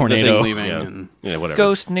ghost The tornado. thing leaving. yeah, and- yeah whatever.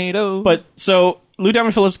 Ghost NATO. But so Lou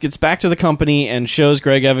Diamond Phillips gets back to the company and shows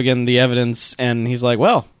Greg Evigan the evidence, and he's like,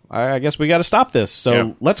 "Well, I guess we got to stop this. So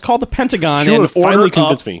Yeah. let's call the Pentagon You and have finally order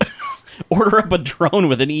convinced up, me. order up a drone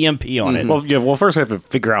with an EMP on it." Well, first I have to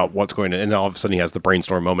figure out what's going on, and all of a sudden he has the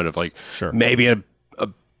brainstorm moment of like, Sure. maybe a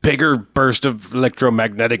bigger burst of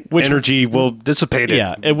electromagnetic energy will dissipate it.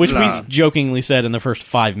 Yeah, which we Blah. jokingly said in the first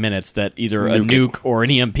 5 minutes that either a nuke or an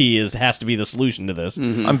EMP has to be the solution to this.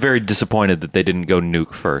 I'm very disappointed that they didn't go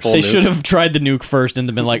nuke first. They should have tried the nuke first and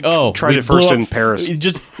then been like, "Oh, Tried we it first blew in up- Paris.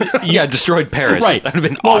 Just Yeah, destroyed Paris. right. That would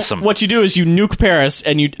have been Well, awesome. What you do is you nuke Paris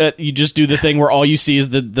and you just do the thing where all you see is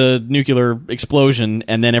the nuclear explosion,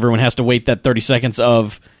 and then everyone has to wait that 30 seconds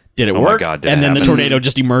of Did it Oh my work? God, did and it then the happen? tornado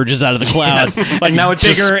just emerges out of the cloud, like now it's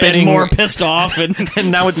just bigger spinning- and more pissed off, and,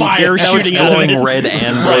 And now it's fire now shooting it's out of glowing it. red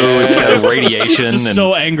and blue. It's got radiation. Just and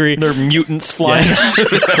so angry. there are mutants flying.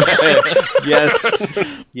 Yes.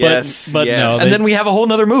 Yes. but yes. no, And then we have a whole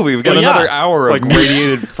nother movie. We've got Well, yeah. another hour of Like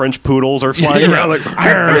radiated French poodles are flying around like.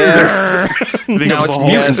 Yes. now it's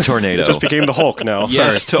mutant tornado. It just became the Hulk now.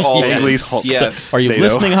 Yes Sorry. to all Ang this. Lee's Hulk. Yes. Are you Tornado.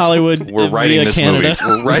 listening, Hollywood? We're writing via this Canada?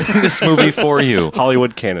 movie. We're writing this movie for you.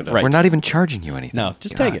 Hollywood, Canada. Right. We're not even charging you anything. No,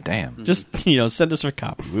 just God take it. Damn. Just send us a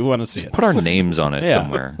copy. We want to see it. Put our names on it Yeah.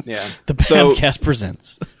 somewhere. Yeah. The So- Bamcast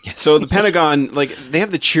presents. So the Pentagon, like, they have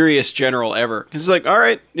the cheeriest general ever. It's like, all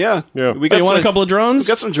right, yeah, Yeah. we Oh, got you want a some, couple of drones? we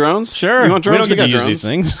got some drones. Sure. You want drones? We don't get got to use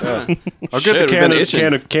drones. these things. I'll get Shit, the we've been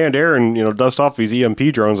itching. canned air and dust off these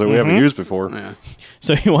EMP drones that we haven't used before. Yeah.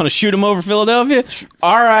 So you want to shoot them over Philadelphia?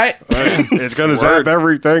 All right. It's going to Word. zap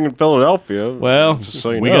everything in Philadelphia. Well, just so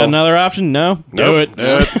you we know. got another option. No, do Nope. it.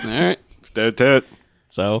 That's All right. it.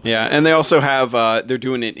 So Yeah, and they also have they're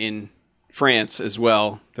doing it in France as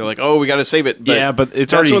well. They're like, oh, we got to save it. But Yeah, but it's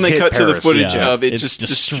that's already when they hit cut to the Paris. footage yeah, of it it's just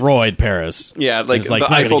destroyed Paris. Yeah, like It's the it's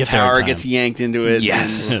not gonna Eiffel get there in Tower time. gets yanked into it.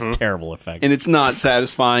 Yes. and, Terrible effect. and it's not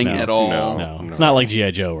satisfying No, at all. no, it's not like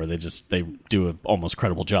G.I. Joe where they do an almost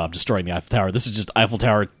credible job destroying the Eiffel Tower. This is just Eiffel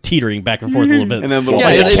Tower teetering back and forth a little bit. And then little Yeah,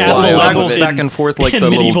 like, it castle fly off of waggles it. back and forth like in the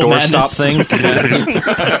little medieval doorstop madness.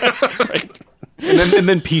 thing. and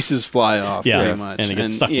then pieces fly off. Yeah, pretty much. and it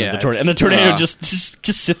gets sucked into yeah, the tornado. it's- And the tornado ah. just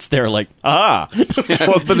sits there like, ah.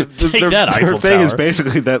 Well, but Take that, Eiffel their thing is Tower.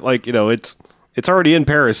 basically that, like, it's already in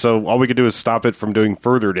Paris, so all we could do is stop it from doing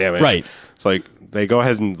further damage. Right. It's like they go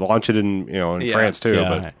ahead and launch it in Yeah. France too,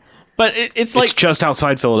 Yeah. But it's like it's just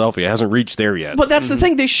outside Philadelphia. It hasn't reached there yet. But that's the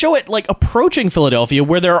thing. They show it like approaching Philadelphia,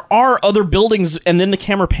 where there are other buildings, and then the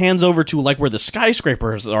camera pans over to like where the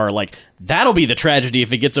skyscrapers are. Like that'll be the tragedy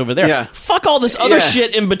if it gets over there. Yeah. Fuck all this other Yeah.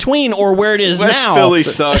 shit in between, or where it is West now. Philly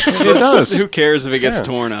sucks. It does. Who cares if it gets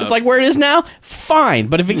torn up? It's like where it is now, fine.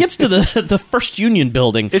 But if it gets to the First Union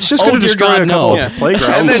building, it's just oh going to dear destroy God, a couple no. of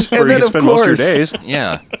playgrounds And then- where and you then, can of spend most of your course- days.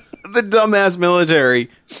 Yeah. the dumbass military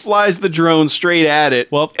flies the drone straight at it.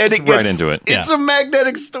 Well, and it right gets into it. It's Yeah. a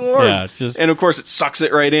magnetic storm. Yeah, it's just- and of course it sucks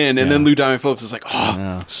it right in. And then Lou Diamond Phillips is like,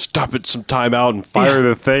 oh, Stop it some time out and fire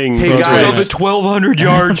the thing. Hey, Go to guys. it. 1,200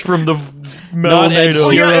 yards from the Not at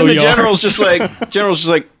oh yeah. And the yards. general's just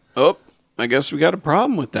like, oh, I guess we got a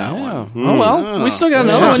problem with that one. Oh well, we still got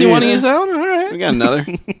another one. You want to use that one? All right, We got another.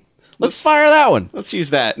 let's fire that one. Let's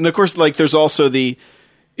use that. And of course, like, there's also the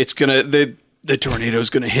tornado's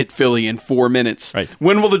gonna hit Philly in 4 minutes. Right.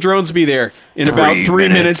 When will the drones be there? In about 3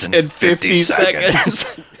 minutes and 50 seconds.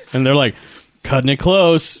 And they're like cutting it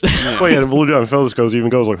close. Well, yeah, Blue Diamond Phillips goes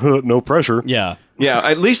like, huh, no pressure. Yeah, Yeah,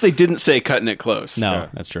 at least they didn't say cutting it close. no,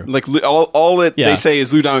 that's true. Like all that Yeah. they say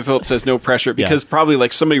is Lou Diamond Phillips says no pressure because probably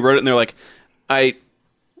like somebody wrote it and they're like,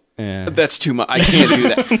 Yeah. that's too much. I can't do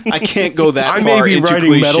that. I can't go that I far may be into writing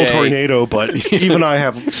cliche. Metal Tornado, but even I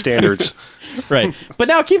have standards. Right. But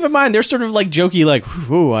now keep in mind, they're sort of like jokey, like,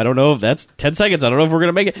 ooh, I don't know if that's 10 seconds. I don't know if we're going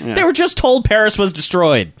to make it. They were just told Paris was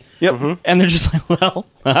destroyed. Yep. And they're just like, well,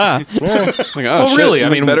 haha. Like, oh, Well, shit, really, I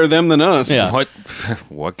mean, better them than us. Yeah.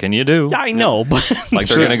 What can you do? I know, but Like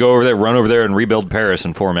they're going to go over there, run over there, and rebuild Paris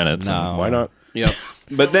in 4 minutes. No. Why not? Yep.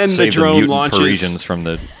 But then the Save the drone mutant launches. Parisians from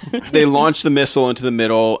the. They launch the missile into the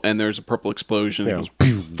middle, and there's a purple explosion. Yeah. It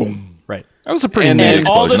goes, boom. right. That was a pretty And neat then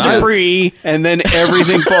All the explosion. debris, And then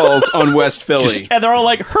everything falls on West Philly. and they're all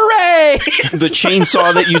like, hooray! The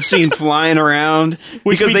chainsaw that you'd seen flying around,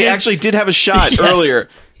 Which because we they did- actually did have a shot Yes. earlier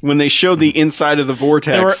when they showed the inside of the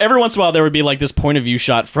vortex. There were, every once in a while, there would be like this point of view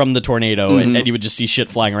shot from the tornado, and you would just see shit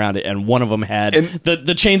flying around it. And one of them had And- the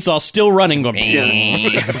chainsaw still running, going,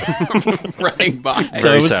 running by. So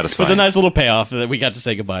Very it was, satisfying. It was a nice little payoff that we got to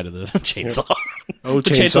say goodbye to the chainsaw. Oh, The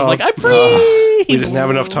chainsaw's like, I'm free. We didn't have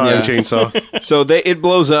enough time, Yeah. chainsaw. So it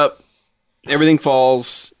blows up. Everything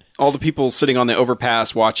falls. All the people sitting on the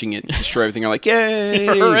overpass watching it destroy everything are like, yay!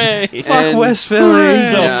 Hooray. And- West Philly.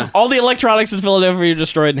 So Yeah. all the electronics in Philadelphia are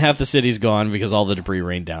destroyed, and half the city's gone because all the debris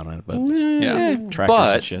rained down on it. But Yeah. tractors and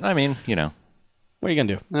But shit. I mean, you know, What are you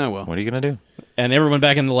gonna do? Oh well. what are you gonna do? And everyone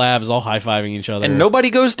back in the lab is all high fiving each other. And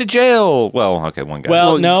nobody goes to jail. Well, okay, one guy.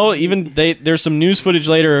 Well, no. Even there's some news footage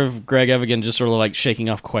later of Greg Evigan just sort of like shaking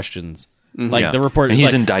off questions. Like Yeah. the reporter, And is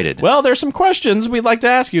he's like, indicted. Well, there's some questions we'd like to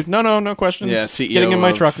ask you. No questions. Yeah, CEO Getting in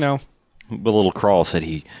my of- truck now. the little crawl said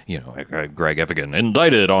Greg Evigan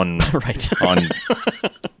indicted on Right. on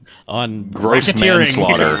On gross racketeering.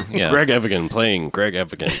 manslaughter. Yeah. Greg Evigan playing Greg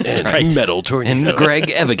Evigan. right. Metal Tornado. in Greg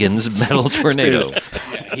Evigan's Metal Tornado.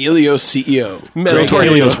 Helios CEO. Metal Greg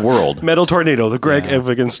Tornado. Elio's world. Metal Tornado, the Greg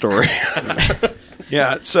Evigan story.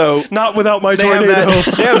 Yeah, so Not without my they have,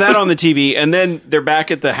 tornado. they have that on the TV, and then they're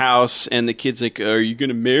back at the house, and the kid's like, "Are you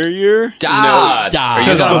gonna marry her?" Dad. Are you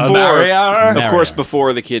Because gonna marry her? Of course,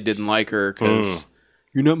 before the kid didn't like her because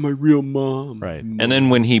you're not my real mom. Right. And then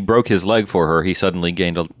when he broke his leg for her, he suddenly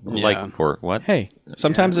gained a leg for what? Hey,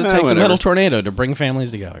 sometimes it Yeah, takes a whatever. metal tornado to bring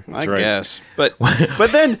families together. I right. guess, but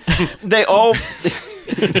then they all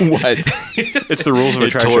what? It's the rules of It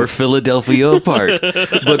attraction. tore Philadelphia apart,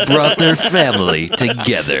 but brought their family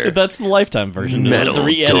together. That's the Lifetime version. Metal the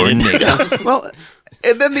re-edited. Tornado. Well,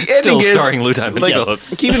 and then the Still ending is starring Lou Diamond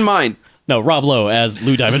Phillips. Keep in mind, No, Rob Lowe as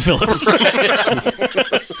Lou Diamond Phillips.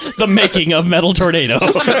 The making of Metal Tornado.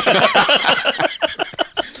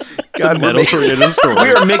 God, Metal tornado story.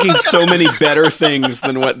 we are making so many better things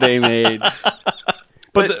than what they made.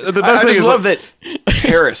 But the I best thing just is love that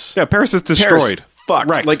Paris. Yeah, Paris is destroyed. Paris, fucked.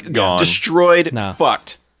 Wrecked. Like Gone. destroyed. No.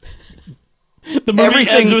 Fucked. The movie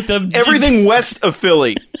ends with them. everything west of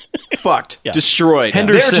Philly. Fucked. Yeah. Destroyed.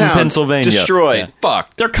 Henderson, Their town, Pennsylvania. Destroyed.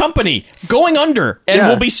 Fuck. Their company going under and Yeah.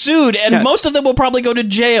 will be sued, and Yeah. most of them will probably go to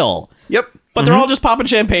jail. Yep. But they're all just popping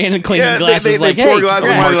champagne and cleaning Yeah, glasses. they like, pour hey, glasses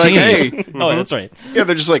of congrats. wine, like, Martinis. hey. Oh, that's right. Yeah,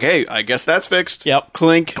 they're just like, hey, I guess that's fixed. Yep.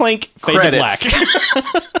 Clink. Clink. Fade Credits. to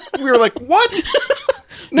black. We were like, what?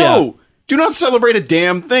 No. Yeah. Do not celebrate a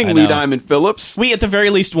damn thing, I Lou know. Diamond Phillips. We, at the very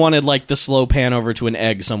least, wanted like the slow pan over to an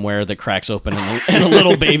egg somewhere that cracks open and a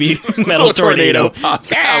little baby metal tornado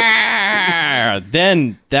pops out.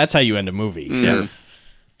 Then that's how you end a movie. Yeah.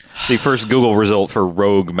 The first Google result for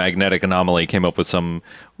rogue magnetic anomaly came up with some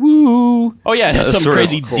woo. Oh yeah, it had some sort of-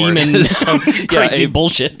 crazy of course. demon, some crazy a-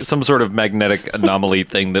 bullshit. Some sort of magnetic anomaly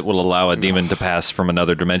thing that will allow a demon to pass from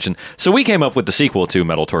another dimension. So we came up with the sequel to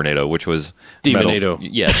Metal Tornado, which was Demonado.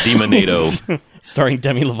 Yeah, Demonado. Starring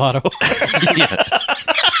Demi Lovato. Yes.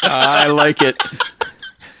 I like it.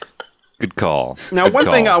 Good call. Now, Good one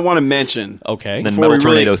thing call. I want to mention. Okay. And then before Metal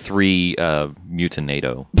we really- Tornado 3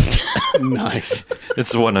 Mutinado. Nice.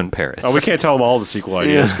 It's the one in Paris. Oh, we can't tell them all the sequel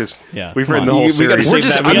ideas because Yeah. we've Come written on. the whole We gotta series. save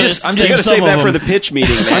just- that. I'm we just- gotta- I'm we just- gotta some save of that for them. the pitch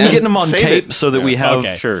meeting, man. I'm getting them on Save tape it. so that we have,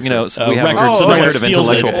 Okay. Sure. you know, so A we have record, so a no one record of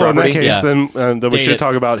steals it. intellectual Oh, in that property. case, Yeah. then we Date should it.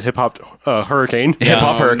 talk about Hip Hop Hurricane. Hip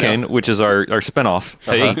Hop Oh, Hurricane, which is our spinoff.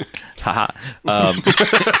 Hey, haha.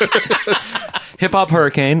 Hip Hop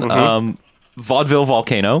Hurricane, Vaudeville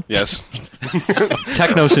Volcano, Yes.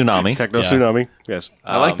 Techno Tsunami, Techno Yeah. Tsunami. Yes.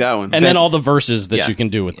 I like that one. And then all the verses that Yeah. you can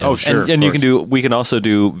do with them. Oh, sure. and you can do. We can also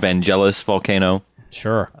do Vangelis Volcano.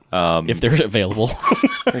 Sure. If they're available.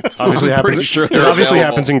 Obviously I'm happens. pretty sure it they're obviously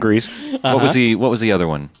available. happens in Greece. What was the other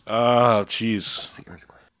one? Oh, jeez.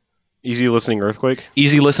 Easy listening earthquake.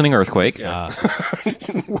 Easy listening earthquake, or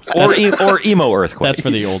emo earthquake. That's for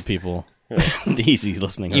the old people. The easy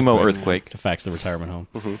listening. emo earthquake. To fax the retirement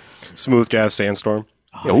home. Smooth jazz sandstorm.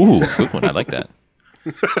 Ooh, good one. I like that.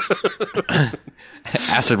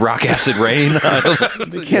 Acid rock, acid rain.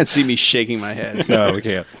 You can't see me shaking my head. No, we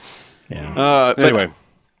can't. Yeah. But Anyway.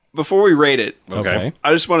 before we rate it, Okay.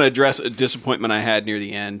 I just want to address a disappointment I had near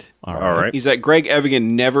the end. All All right. Is that Greg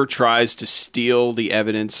Evigan never tries to steal the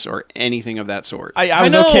evidence or anything of that sort. I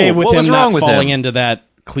was know. okay with What him was not wrong with falling him? into that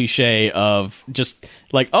cliche of just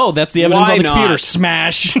like, oh, that's the evidence Why on the computer. not?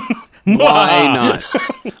 Smash. Why not?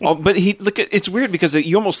 Oh, but it's weird because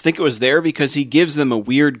you almost think it was there because he gives them a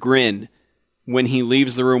weird grin when he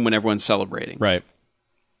leaves the room when everyone's celebrating. Right.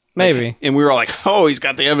 Maybe. And we were like, oh, he's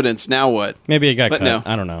got the evidence. Now what? Maybe it got But cut. no.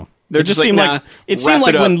 I don't know. They're It just just like, seemed nah, like it wrap seemed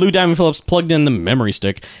like it when up. Lou Diamond Phillips plugged in the memory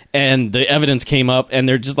stick and the evidence came up, and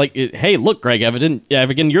they're just like, "Hey, look, Greg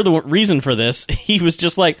Evigan, you're the reason for this." He was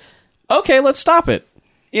just like, "Okay, let's stop it."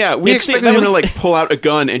 Yeah, we It expected that him was- to like pull out a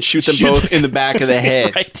gun and shoot them Shoot both them- in the back of the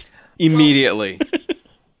head Right. immediately.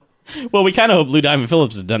 Well, we kind of hope Lou Diamond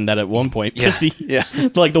Phillips has done that at one point because Yeah.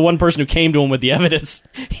 like the one person who came to him with the evidence,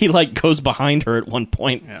 he like goes behind her at one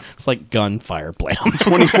point. It's like gunfire, blam.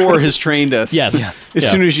 24 has trained us. Yes. As Yeah.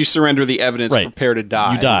 soon as you surrender the evidence, Right. prepare to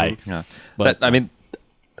die. You die. Yeah. But- I mean,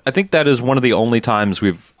 I think that is one of the only times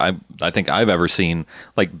I think I've ever seen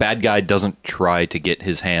like bad guy doesn't try to get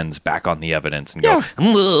his hands back on the evidence and Yeah.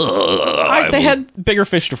 go. They had bigger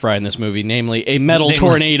fish to fry in this movie, namely a metal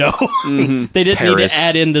tornado. They didn't need Paris. to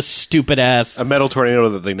add in this stupid ass. A metal tornado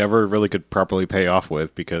that they never really could properly pay off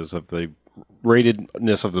with because of the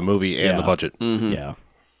ratedness of the movie and the budget. Yeah.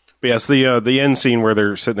 But yes, the end scene where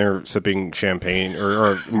they're sitting there sipping champagne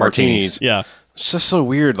or martinis. Yeah. It's just so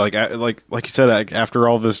weird. Like you said, after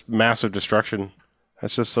all this massive destruction,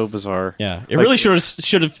 that's just so bizarre. Yeah. It really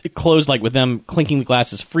should have closed like with them clinking the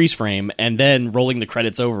glasses freeze frame and then rolling the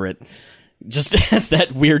credits over it. Just as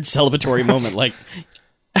that weird celebratory moment, like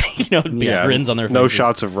big grins on their faces. No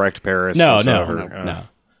shots of wrecked Paris. No, whatsoever. no.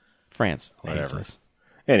 France hates us.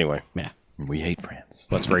 Anyway, Yeah. We hate France.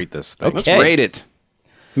 Let's rate this thing. Let's Okay. rate it.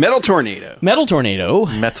 Metal Tornado. Metal Tornado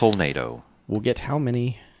Metal NATO. will get how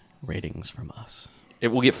many ratings from us? It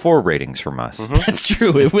will get 4 ratings from us. That's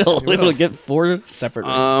true. It will. It will get 4 separate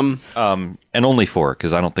ratings. And only 4,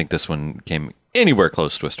 because I don't think this one came anywhere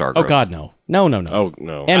close to a Stargrove. Oh, God, no. No. Oh,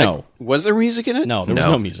 no. N-O. Was there music in it? No, there was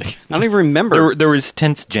No. no music. I don't even remember. There was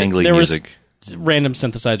tense, jangly There was music. random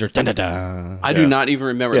synthesizer. Dun-dun-dun. I do not even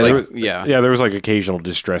remember. Yeah, Like, there was, yeah. there was like occasional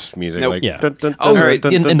distressed music. Nope. Like, Yeah. dun, dun, Oh, dun, right.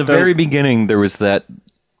 dun, In dun, the dun. very beginning, there was that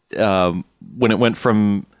when it went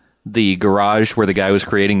from the garage where the guy was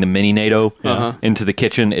creating the mini NATO into the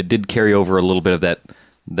kitchen. It did carry over a little bit of that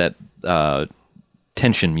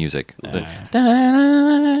tension music.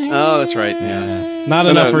 Oh, that's right. Not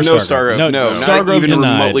So enough no, for no Stargrove. Stargrove. No, Stargrove not even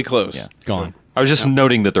denied. remotely close. Yeah, gone. I was just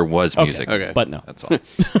noting that there was music. Okay. But no. That's all.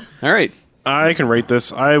 All right. I can rate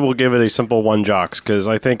this. I will give it a simple 1 jocks because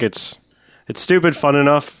I think it's stupid fun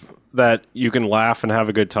enough that you can laugh and have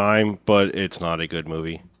a good time, but it's not a good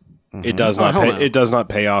movie. It does not. hell Pay, no. It does not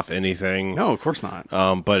pay off anything. No, of course not.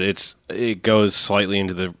 But it goes slightly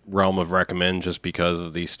into the realm of recommend just because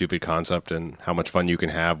of the stupid concept and how much fun you can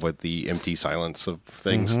have with the empty silence of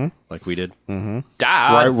things, like we did.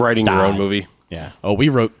 Writing your own movie. Yeah. Oh, we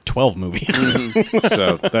wrote 12 movies.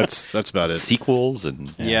 So that's about it. Sequels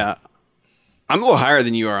and Yeah. I'm a little higher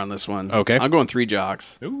than you are on this one. Okay. I'm going 3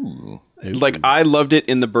 jocks. Ooh. Like, I loved it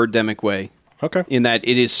in the Birdemic way, Okay. in that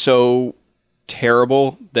it is so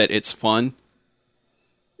terrible that it's fun.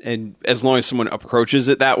 And as long as someone approaches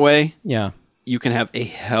it that way, Yeah. you can have a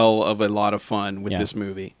hell of a lot of fun with Yeah. this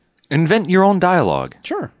movie. invent your own dialogue.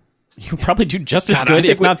 Sure. You probably do just as God, I good,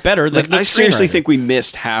 think if not better, than Like, the I seriously screenwriter. think we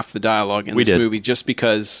missed half the dialogue in We this did. movie just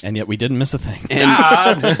because. And yet we didn't miss a thing.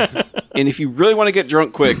 And if you really want to get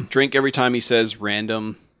drunk quick, drink every time he says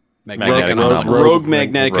random Magnetic anomaly. rogue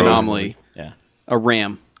magnetic Rogue. anomaly. Yeah. A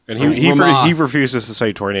ram. And he Rama. refuses to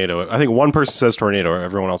say tornado. I think one person says tornado,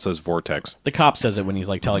 everyone else says vortex. The cop says it when he's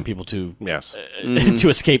like telling people to Yes. to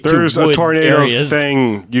escape There's to wood a tornado areas.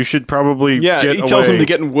 thing. You should probably Yeah, get he tells away. him to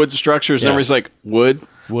get in wood structures, and Yeah. everybody's like, wood?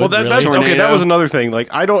 Wood, Well, that's really? okay. That Tornado. was another thing. Like,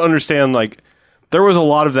 I don't understand. Like, there was a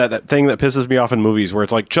lot of that thing that pisses me off in movies where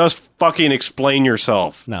it's like, just fucking explain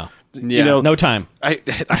yourself. No. You know, No time. I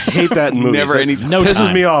hate that in movies. Never It any time. No pisses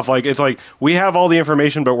time. me off. Like, it's like we have all the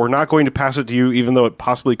information, but we're not going to pass it to you, even though it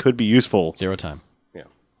possibly could be useful. Zero time.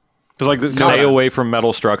 Because like, Stay away from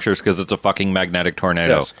metal structures because it's a fucking magnetic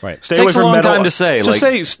tornado. Yes. Right. Stay Takes away from a long metal. time to say, Just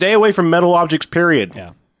like- say stay away from metal objects. Period.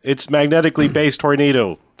 Yeah. It's magnetically based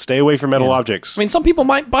tornado. Stay away from metal objects. I mean, some people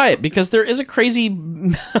might buy it because there is a crazy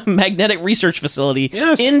magnetic research facility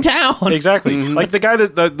Yes. in town. Exactly. Like the guy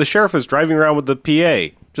that the sheriff is driving around with the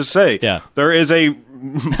PA. Just say, Yeah. there is a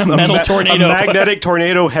metal tornado. a magnetic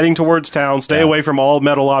tornado heading towards town. Stay away from all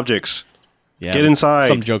metal objects. Yeah, Get inside.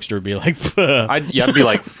 Some jokester would be like, I'd be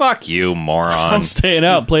like, fuck you, moron. I'm staying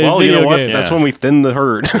out playing Well, a video you know what? game. That's Yeah. when we thin the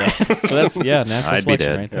herd. So that's, natural I'd be selection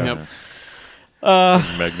dead. right there. Yep.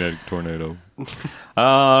 Magnetic tornado.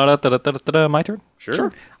 My turn?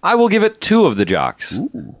 Sure. I will give it 2 of the jocks.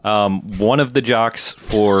 One of the jocks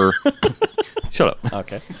for... Shut up.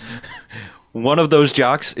 Okay. One of those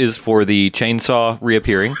jocks is for the chainsaw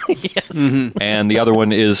reappearing. Yes. And the other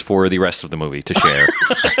one is for the rest of the movie to share.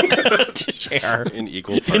 To share. In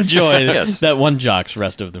equal parts. Enjoy Yes. that one jock's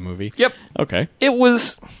rest of the movie. Yep. Okay. It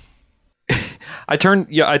was... I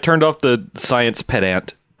turned off the science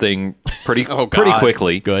pedant thing pretty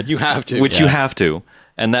quickly. Good. You have to. Which you have to,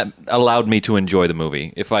 and that allowed me to enjoy the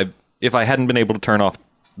movie. If I hadn't been able to turn off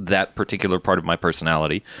that particular part of my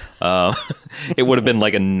personality, it would have been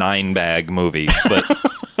like a 9-bag movie. But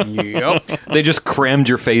Yep. they just crammed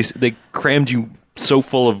your face. They crammed you so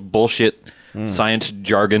full of bullshit science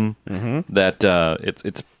jargon that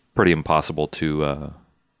it's pretty impossible to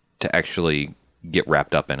actually get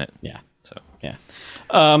wrapped up in it. Yeah. So Yeah.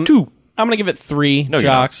 2. I'm going to give it 3 No, you're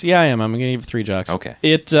jocks. Yeah, I am. I'm going to give it 3 jocks. Okay.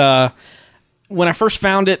 It, when I first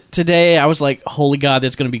found it today, I was like, holy God,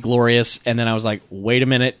 that's going to be glorious. And then I was like, wait a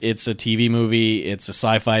minute. It's a TV movie. It's a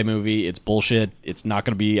sci-fi movie. It's bullshit. It's not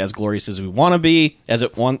going to be as glorious as we want to be, as we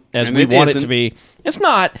want it to be. It's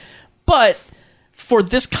not. But for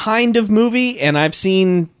this kind of movie, and I've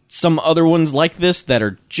seen some other ones like this that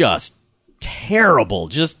are just terrible,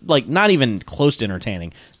 just like not even close to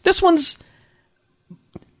entertaining. This one's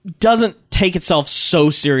doesn't take itself so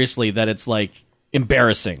seriously that it's like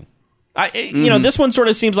embarrassing. This one sort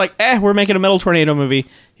of seems like, we're making a metal tornado movie.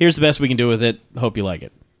 Here's the best we can do with it. Hope you like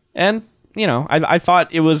it. And I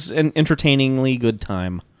thought it was an entertainingly good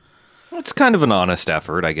time. It's kind of an honest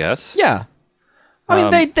effort, I guess. Yeah, I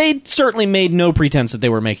mean they certainly made no pretense that they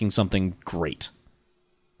were making something great.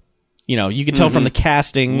 you could tell from the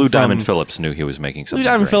casting. Lou from Diamond Phillips knew he was making something. Lou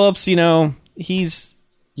Diamond great. Phillips, he's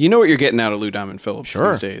You know what you're getting out of Lou Diamond Phillips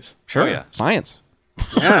Sure. these days. sure, Oh, yeah. science.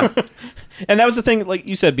 Yeah. And that was the thing, like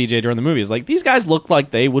you said, BJ, during the movie, is like these guys look like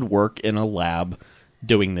they would work in a lab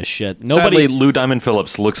doing this shit. Sadly, Lou Diamond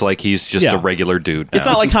Phillips looks like he's just Yeah. a regular dude. It's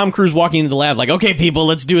now. not like Tom Cruise walking into the lab like, okay, people,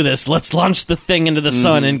 let's do this. Let's launch the thing into the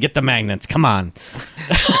sun and get the magnets. Come on.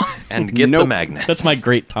 and get the Nope. magnet. That's my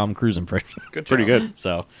great Tom Cruise impression. Pretty good.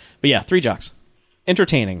 So, but yeah, 3 Jocks.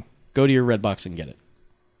 Entertaining. Go to your Redbox and get it.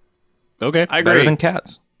 Okay. I Better agree. than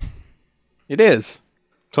Cats. It is.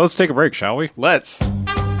 So let's take a break, shall we? Let's.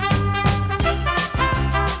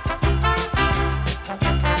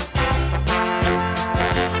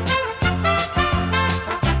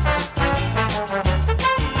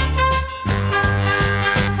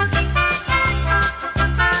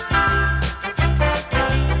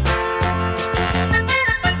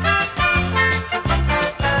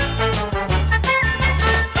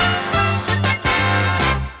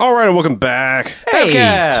 All right, and welcome back Hey!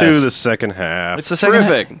 to the second half. It's the second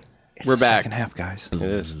Terrific. half. We're back. Second half, guys. It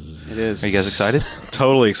is. It is. Are you guys excited?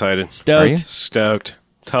 Totally excited. Are you? Stoked. Stoked.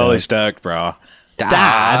 Totally stoked, bro.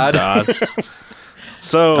 Dad. God.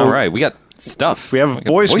 So All right, we got stuff. we have a got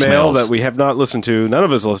voicemail voicemails. that we have not listened to. None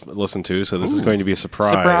of us listened to, so this is going to be a surprise.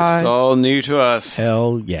 Surprise. It's all new to us.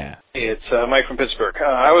 Hell yeah. Hey, it's Mike from Pittsburgh.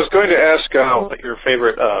 I was going to ask what your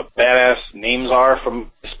favorite badass names are from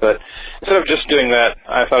this, but instead of just doing that,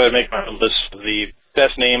 I thought I'd make my own list of the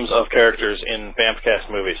best names of characters in Vampcast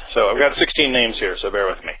movies. So I've got 16 names here, so bear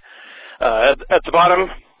with me. At the bottom,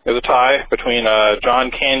 there's a tie between John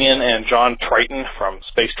Canyon and John Triton from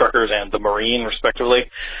Space Truckers and The Marine, respectively.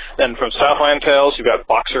 Then from Southland Tales, you've got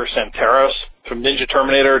Boxer Santaros. From Ninja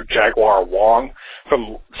Terminator, Jaguar Wong.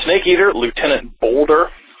 From Snake Eater, Lieutenant Boulder.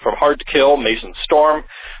 From Hard to Kill, Mason Storm.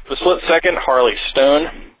 For Split Second, Harley Stone.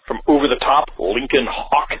 From Over the Top, Lincoln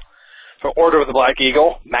Hawk. From Order of the Black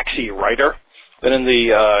Eagle, Maxie Ryder. Then in the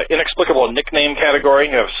inexplicable nickname category,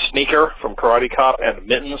 you have Sneaker from Karate Cop and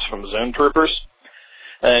Mittens from Zone Troopers.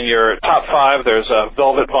 And your top 5, there's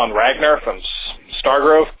Velvet Von Ragnar from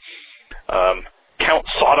Stargrove. Count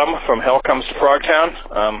Sodom from Hell Comes to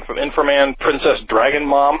Frogtown. From Inframan, Princess Dragon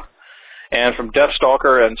Mom. And from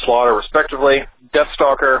Deathstalker and Slaughter, respectively,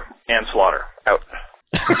 Deathstalker and Slaughter. Out.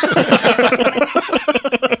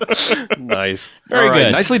 Nice. Very All right,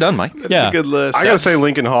 good. nicely done, Mike. It's a good list. I gotta say,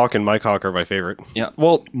 Lincoln Hawk and Mike Hawk are my favorite. Yeah.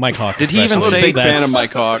 Well, Mike Hawk. Did he even I'm a say big fan that's- of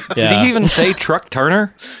Mike Hawk. Yeah. did he even say Truck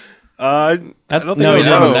Turner? I don't think no, I he was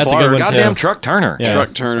didn't. on That's a Slaughter. good one, Goddamn too. Truck Turner. Yeah.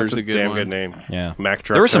 Truck Turner's That's a good damn one. good name. Yeah. Mac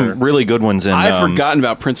Truck There were some Turner. really good ones in. I've forgotten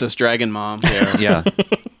about Princess Dragon Mom. Yeah.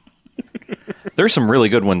 There's some really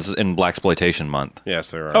good ones in Blaxploitation Month. Yes,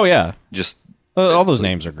 there are. Oh, yeah. Just All those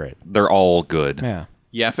names are great. they're all good. Yeah.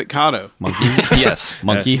 Yaphet Kotto. Yes.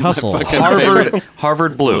 Monkey Hustle.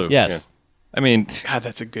 Harvard Blue. Yes. I mean, God,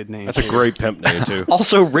 that's a good name. That's a great pimp name, too.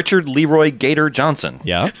 also Richard Leroy Gator Johnson.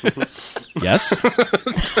 Yeah. Yes.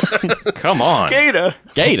 Come on. Gata.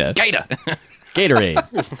 Gator. Gator.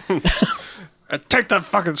 Gatorade. Take that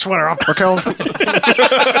fucking sweater off, Raquel.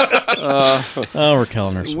 Oh, we're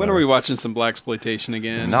killing her. When are we watching some Blaxploitation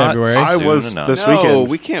again? Not February? I soon was enough. this No, weekend.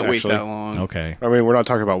 we can't wait actually. that long. Okay. I mean, we're not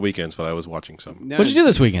talking about weekends, but I was watching some. What'd you do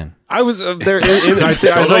this weekend? I was there.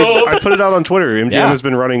 I put it out on Twitter. MGM Yeah. has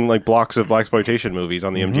been running like blocks of Blaxploitation movies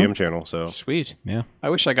on the MGM channel. So Sweet. Yeah. I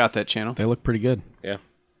wish I got that channel. They look pretty good. yeah.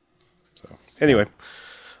 So anyway,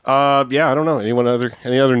 yeah, I don't know.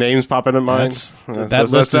 Any other names popping in mind? That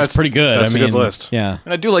list is pretty good. That's I mean, a good list. Yeah.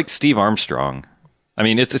 And I do like Steve Armstrong. I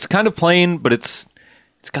mean, it's kind of plain, but it's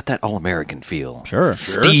got that all-American feel. Sure.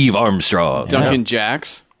 Steve Armstrong. Duncan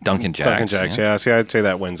Jacks. Duncan Jacks. Duncan Jacks. Yeah. See, I'd say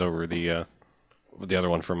that wins over the other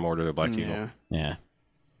one from Order of the Black Eagle. Yeah. Yeah.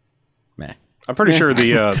 Meh. I'm pretty sure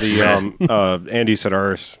the Andy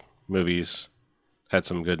Sedaris movies had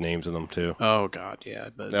some good names in them too. Oh God, yeah.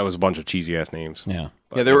 But That was a bunch of cheesy ass names. Yeah.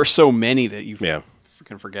 yeah, there were so many that you Yeah.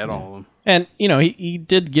 can forget all of them. And, he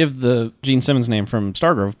did give the Gene Simmons name from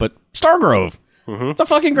Stargrove, but Stargrove. It's a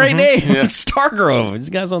fucking great name. Stargrove. He's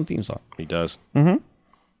got his own theme song. He does. Yeah,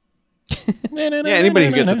 anybody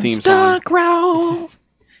who gets a theme song.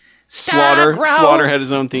 Slaughter had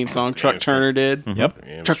his own theme song. Truck Turner did. Yep.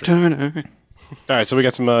 Yeah, Truck sure. Turner. All right, so we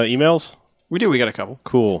got some emails. We do. We got a couple.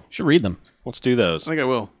 Cool. Should read them. Let's do those. I think I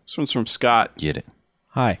will. This one's from Scott. Get it.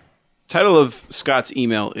 Hi. Title of Scott's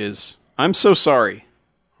email is "I'm so sorry."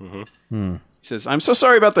 He says, "I'm so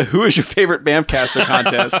sorry about the Who is your favorite Bamcaster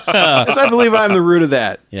contest, as I believe I'm the root of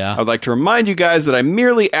that. Yeah. I would like to remind you guys that I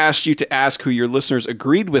merely asked you to ask who your listeners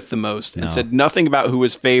agreed with the most, and No. said nothing about who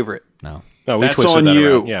was favorite. No. No, we That's twisted on that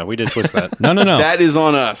you. around. Yeah, we did twist that. No. That is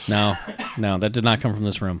on us. No, that did not come from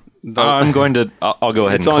this room. I'm going to. I'll go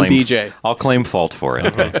ahead It's and on claim. BJ. I'll claim fault for it.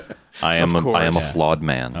 Okay. I am a course. flawed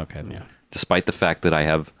man. Okay, yeah. Despite the fact that I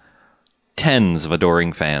have tens of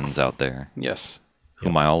adoring fans out there Yes.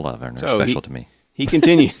 whom I all love and are So special to me. He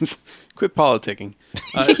continues. Quit politicking.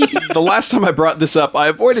 The last time I brought this up, I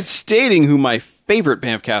avoided stating who my favorite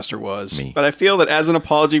Bamfcaster was. Me. But I feel that as an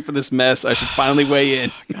apology for this mess, I should finally weigh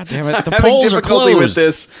in. God damn it! The Having polls are difficulty closed. with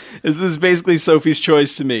this is basically Sophie's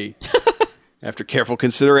choice to me. After careful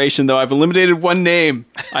consideration, though, I've eliminated one name.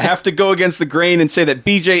 I have to go against the grain and say that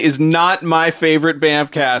BJ is not my favorite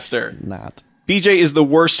Bamfcaster. Not. BJ is the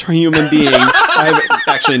worst human being.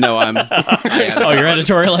 Actually, no, I'm. Oh, you're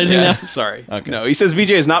editorializing now. Sorry. Okay. No, he says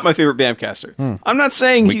BJ is not my favorite Bamfcaster. I'm not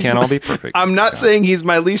saying We he's can't all be perfect. I'm not saying he's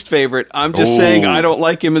my least favorite. I'm just saying I don't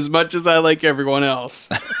like him as much as I like everyone else.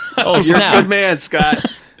 Oh, You're a snap. good man, Scott.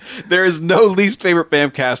 There is no least favorite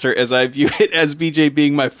Bamfcaster, as I view it as BJ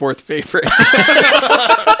being my fourth favorite.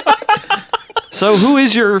 So, who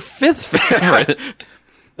is your fifth favorite?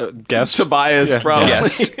 Guest? Tobias, probably.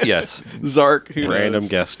 Yes. Zark. Who Random knows?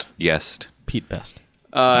 guest. Yes. Pete Best.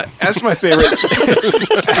 As to my favorite,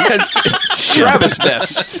 Travis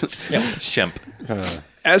Best. Shemp.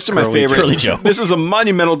 As to my Curly favorite, Joe. this is a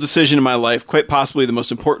monumental decision in my life, quite possibly the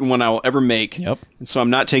most important one I will ever make. Yep. And so I'm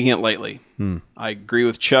not taking it lightly. I agree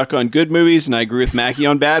with Chuck on good movies, and I agree with Mackie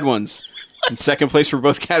on bad ones. In second place for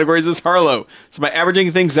both categories is Harlow. So by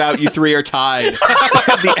averaging things out, you three are tied.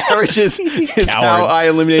 The averages is how I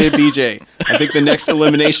eliminated BJ. I think the next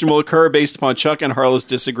elimination will occur based upon Chuck and Harlow's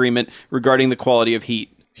disagreement regarding the quality of Heat.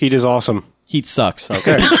 Heat is awesome. Heat sucks.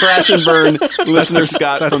 Okay. Crash and burn, listener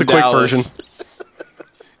Scott That's from the quick Dallas. version.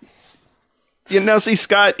 You know, see,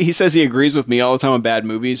 Scott, he says he agrees with me all the time on bad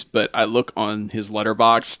movies, but I look on his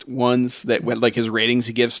letterboxed ones that, like his ratings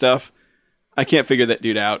he gives stuff. I can't figure that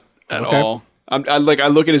dude out at all. I look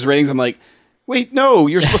at his ratings, I'm like, wait, no,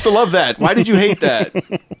 you're supposed to love that. Why did you hate that?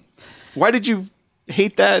 Why did you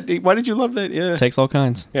hate that? Why did you love that? Yeah. Takes all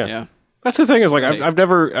kinds. Yeah. That's the thing is like I've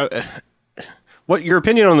never. What your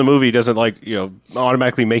opinion on the movie doesn't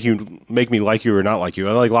automatically make me like you or not like you.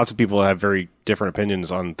 I like lots of people have very different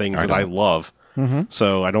opinions on things that I love.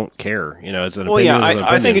 So I don't care. It's an Well, opinion. yeah, is an I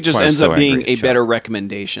think opinion. it just Why I'm ends so up being angry a at Chuck. better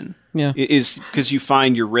recommendation. Yeah. It is because you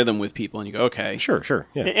find your rhythm with people and you go, okay. Sure.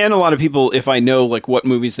 Yeah. And a lot of people, if I know like what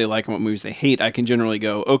movies they like and what movies they hate, I can generally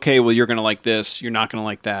go, okay, well, you're going to like this, you're not going to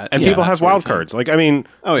like that. And Yeah, people that have sort of wild thing. cards. Like, I mean,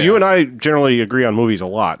 Oh, yeah. you and I generally agree on movies a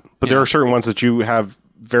lot, but there are certain ones that you have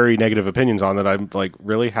very negative opinions on that I'm like,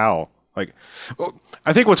 really? How? Like,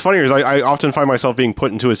 I think what's funnier is I often find myself being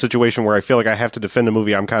put into a situation where I feel like I have to defend a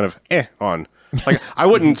movie I'm kind of on. Like, I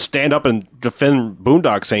wouldn't stand up and defend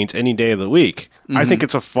Boondock Saints any day of the week. I think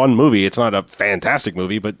it's a fun movie. It's not a fantastic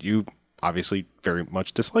movie, but you obviously very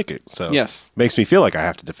much dislike it. So Yes. makes me feel like I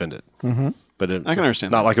have to defend it. But it's I can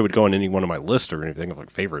understand not that. like it would go on any one of my lists or anything of like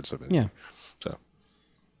favorites of it. Yeah. So,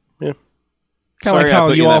 yeah. Kind of Sorry, like I how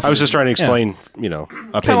put you you in all. that I was just trying to explain, Kind of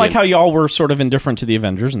opinion. like how y'all were sort of indifferent to the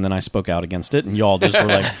Avengers, and then I spoke out against it, and y'all just were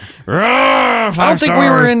like, "Rah, I don't think we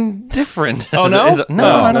were indifferent. Oh no,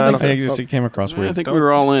 No, I don't think so. I guess it came across I weird. think we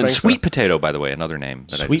were all in. think so. Sweet Potato, by the way, another name.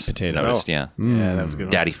 That I Sweet just Potato. Noticed, yeah. Yeah, that was a good.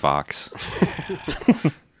 Daddy Fox.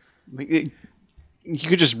 You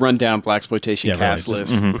could just run down blaxploitation Yeah, really, cast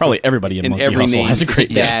just- list. Probably everybody in And Monkey every Hustle name has a is great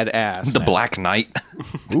badass. The Black Knight.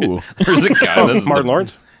 Ooh, There's a guy Oh, that's Martin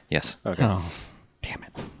Lawrence. Yes. Okay. oh, damn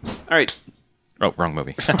it! All right. Oh, wrong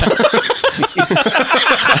movie.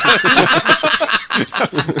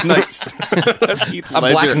 Nice. That's Heath A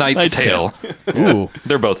Ledger. Black Knight's Knight's Tale. Ooh,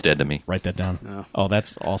 They're both dead to me. write that down. Oh,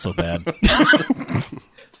 that's also bad.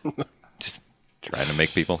 Just trying to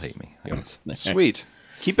make people hate me. I guess. Sweet.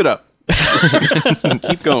 Keep it up.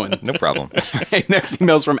 Keep going. No problem. Hey, next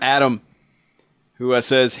email's from Adam, who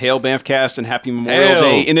says, "Hail Banffcast and happy Memorial Hail.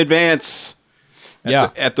 Day in advance."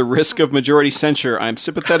 At the risk of majority censure, I'm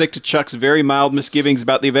sympathetic to Chuck's very mild misgivings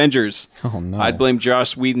about the Avengers. Oh no! I'd blame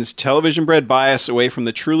Joss Whedon's television-bred bias away from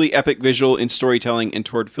the truly epic visual in storytelling and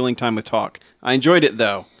toward filling time with talk. I enjoyed it,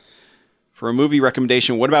 though. For a movie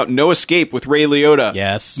recommendation, what about No Escape with Ray Liotta?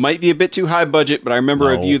 Yes. Might be a bit too high budget, but I remember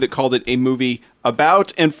a No. review that called it a movie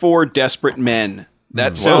about and for desperate men.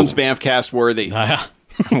 That sounds Banffcast worthy.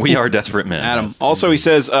 We are desperate men. Adam. Also, he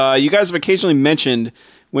says, you guys have occasionally mentioned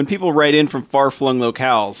when people write in from far-flung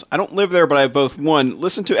locales. I don't live there, but I have both, one,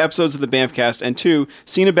 listened to episodes of the Banffcast, and two,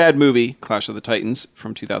 seen a bad movie, Clash of the Titans,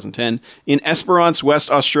 from 2010, in Esperance, West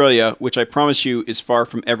Australia, which I promise you is far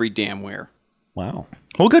from every damn where. Wow.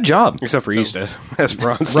 Well, good job. Except for East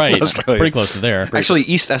Esperance. Right. Australia. Pretty close to there. Actually,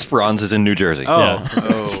 East Esperance is in New Jersey. Oh.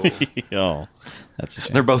 Yeah. Oh, That's a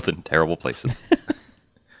shame. They're both in terrible places.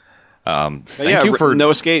 Thank you for- No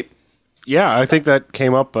Escape. Yeah, I think that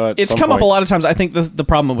came up. It's come up a lot of times. I think the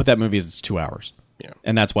problem with that movie is it's 2 hours. Yeah.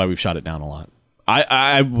 And that's why we've shot it down a lot.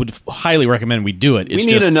 I would highly recommend we do it. It's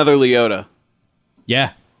We need just, another Leota.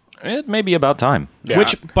 Yeah. It may be about time. Yeah.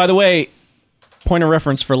 Which, by the way, point of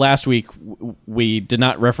reference for last week, we did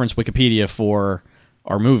not reference Wikipedia for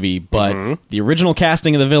our movie, but the original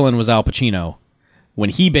casting of the villain was Al Pacino. When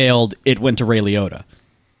he bailed, it went to Ray Liotta.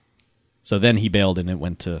 So then he bailed and it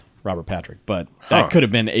went to Robert Patrick. But that could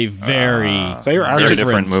have been a very They were actually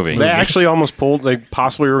different movie. They actually almost pulled. They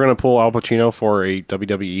possibly were going to pull Al Pacino for a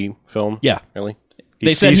WWE film. Yeah. Really.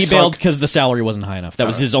 They said he sunk- bailed because the salary wasn't high enough. That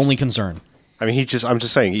was his only concern. I mean, I'm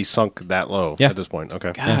just saying he sunk that low Yeah. at this point.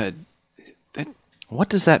 Okay. God, What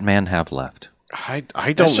does that man have left? I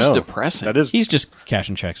don't That's know. just depressing. That is. He's just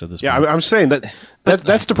cashing checks at this Yeah, point. I'm saying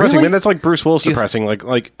that's depressing, really? man. That's like Bruce Willis depressing.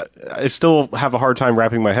 Like I still have a hard time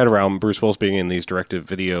wrapping my head around Bruce Willis being in these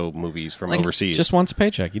direct-to-video movies from overseas. Just wants a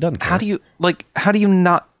paycheck. He doesn't care. How do you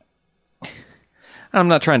not? I'm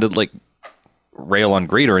not trying to like rail on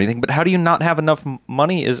greed or anything, but how do you not have enough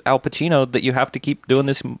money as Al Pacino that you have to keep doing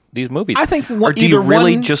these movies? I think or do you either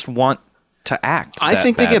really one- just want to act? I that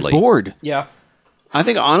think they badly? get bored. Yeah. I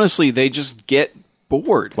think honestly they just get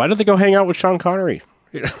bored. Why don't they go hang out with Sean Connery?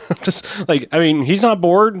 Just like, I mean, he's not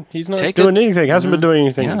bored. He's not Take doing it. anything. Hasn't been doing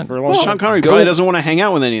anything Yeah. for a long Well, time. Sean Connery probably doesn't want to hang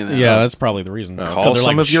out with any of them. Yeah, that's probably the reason. Call So they're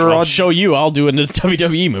some like, of your I'll odd- show you. I'll do in this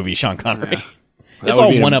WWE movie, Sean Connery. It's would all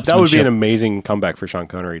be an- one-upsmanship. That would be an amazing comeback for Sean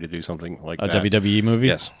Connery to do something like A that. WWE movie?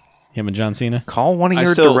 Yes. Him and John Cena? Call one of I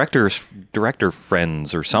your still- director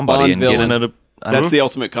friends or somebody Bond and villain. get in a. That's the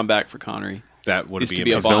ultimate comeback for Connery. That would Is be to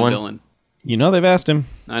be a amazing. Bond villain? villain. You know they've asked him.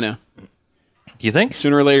 I know. You think?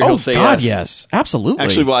 Sooner or later Oh, he'll say God, yes. yes. Absolutely.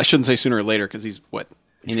 Actually, well, I shouldn't say sooner or later because he's what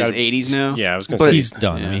in his gotta- 80s now. Yeah, I was going But to say. he's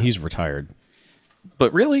done. I Yeah. mean, he's retired.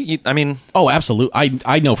 But really, I mean, Oh, absolutely.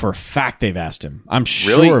 I know for a fact they've asked him. I'm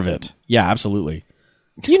Really? sure of it. Yeah, absolutely.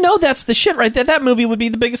 You know that's the shit right there. That movie would be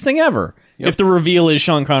the biggest thing ever. If the reveal is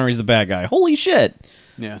Sean Connery's the bad guy. Holy shit.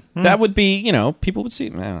 Yeah. That would be, people would see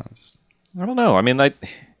it. Man, I don't know. I mean,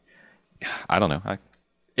 I don't know.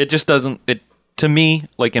 It just doesn't. It to me,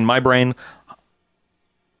 like in my brain,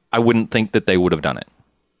 I wouldn't think that they would have done it.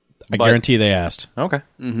 I But- guarantee they asked. Okay.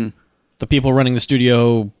 The people running the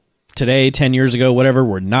studio today, 10 years ago, whatever,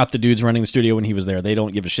 were not the dudes running the studio when he was there. They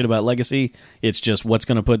don't give a shit about legacy. It's just what's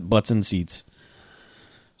going to put butts in seats.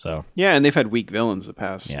 So, Yeah, and they've had weak villains the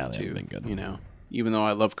past Yeah, they two. haven't been good. You know, even though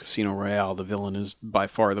I love Casino Royale, the villain is by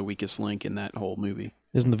far the weakest link in that whole movie.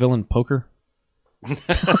 isn't the villain Poker?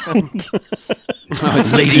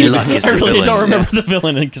 Lady Luck is I the really villain. don't remember the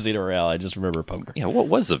villain in Casino Royale. I just remember Poker. Yeah. What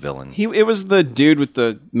was the villain? It was the dude with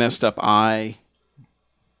the messed up eye.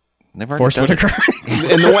 They've already Forrest done it.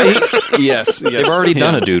 Whitaker. And the way yes, They've already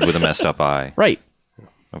done a dude with a messed up eye Right.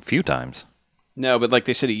 a few times. No, but like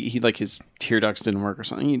they said, he like his tear ducts didn't work or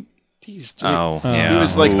something. He's just Yeah. he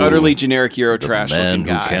was like Ooh. utterly generic Euro trash Man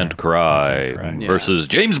looking who guy. can't cry Yeah. versus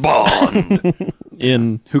James Bond.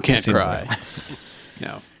 In Who can't Casino cry. Royale.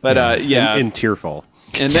 No, but yeah, in Tearfall.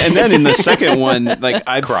 and then in the second one, like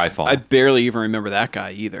Cryfall. I barely even remember that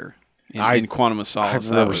guy either. In Quantum of I Solace,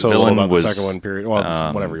 that remember was, so little Villain about was, the second one. Period.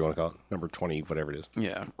 Well, whatever you want to call it, number 20, whatever it is.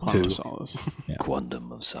 yeah, Quantum of Solace.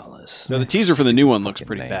 Quantum of Solace. No, the teaser for the new one looks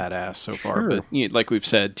pretty name. badass so far. But like we've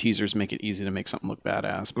said, teasers make it easy to make something look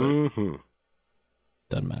badass. But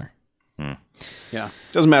Doesn't matter. yeah,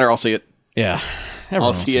 doesn't matter. I'll see it. Yeah. I'll Everyone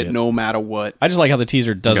will see it no matter what. I just like how the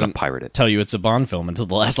teaser doesn't pirate it. tell you it's a Bond film until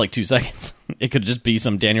the last 2 seconds. It could just be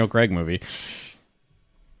some Daniel Craig movie.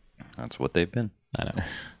 That's what they've been. I know.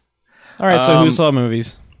 All right, so who saw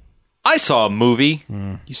movies? I saw a movie.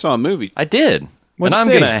 You saw a movie. I did. What'd and you I'm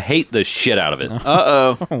see? going to hate the shit out of it.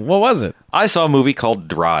 What was it? I saw a movie called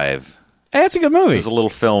Drive. Hey, it's a good movie. It's a little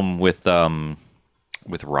film with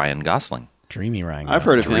Ryan Gosling. Dreamy Ryan. I've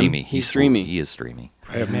heard of Dreamy. him. He's dreamy. He is dreamy.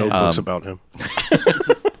 I have notebooks about him.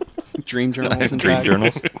 Dream journals and Dream Drive.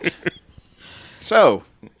 journals. So,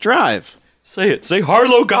 Drive. Say it. Say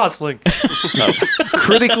Harlow Gosling.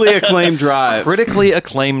 Critically acclaimed Drive. Critically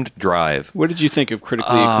acclaimed Drive. What did you think of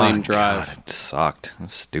critically acclaimed Drive? God, it sucked. It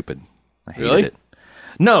was stupid. I hated Really? it.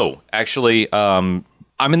 No, actually, I'm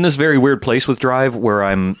in this very weird place with Drive where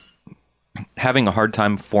I'm having a hard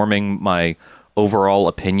time forming my overall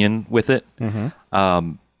opinion with it.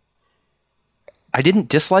 I didn't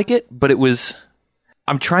dislike it, but it was...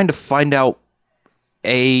 I'm trying to find out,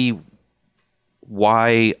 A,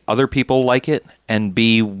 why other people like it, and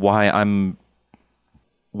B, why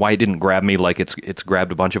it didn't grab me like it's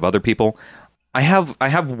grabbed a bunch of other people. I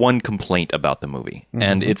have one complaint about the movie,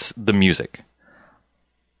 and it's the music.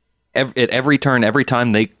 at every turn, every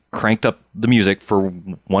time they cranked up the music for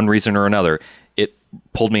one reason or another, it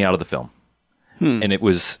pulled me out of the film. And it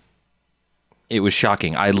was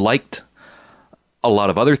shocking. I liked a lot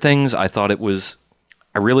of other things. I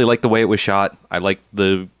really liked the way it was shot. I liked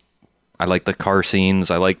the car scenes.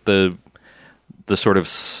 I liked the sort of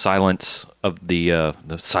silence of the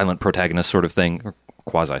silent protagonist sort of thing, or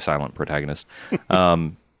quasi-silent protagonist.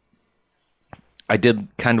 I did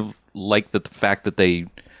kind of like the fact that they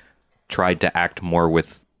tried to act more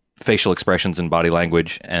with facial expressions and body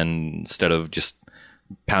language instead of just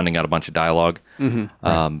pounding out a bunch of dialogue.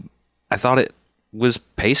 I thought it was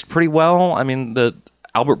paced pretty well. I mean, the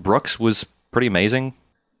Albert Brooks was pretty amazing,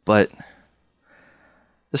 but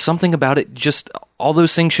there's something about it. Just all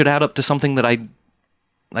those things should add up to something that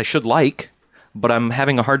I should like, but I'm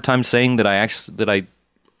having a hard time saying that I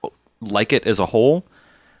like it as a whole.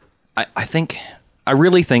 I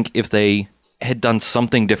really think if they had done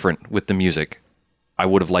something different with the music, I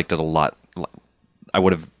would have liked it a lot. I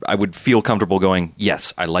would feel comfortable going,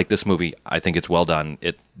 yes, I like this movie. I think it's well done.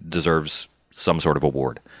 It deserves some sort of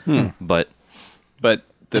award. But the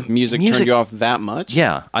music turned you off that much?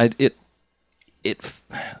 Yeah,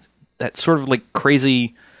 that sort of like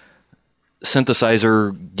crazy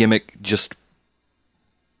synthesizer gimmick, just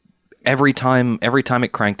every time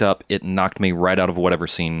it cranked up, it knocked me right out of whatever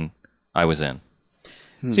scene I was in.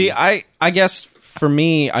 See, I guess for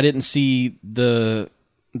me, I didn't see the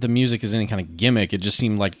music as any kind of gimmick. It just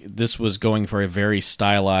seemed like this was going for a very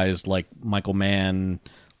stylized, like Michael Mann,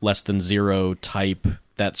 Less Than Zero type,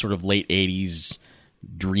 that sort of late 80s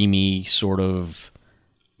dreamy sort of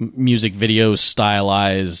music video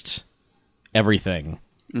stylized everything.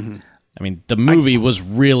 I mean, the movie was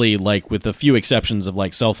really, like, with a few exceptions of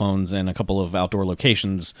like cell phones and a couple of outdoor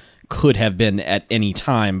locations, could have been at any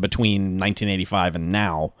time between 1985 and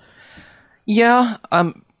now. Yeah,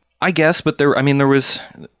 I guess, but there was.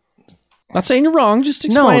 Not saying you're wrong, just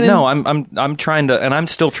explaining. No, I'm trying to, and I'm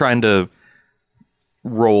still trying to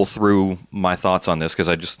roll through my thoughts on this because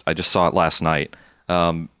I just saw it last night.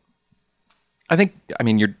 I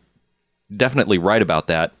mean, you're definitely right about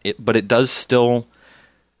that, but it does still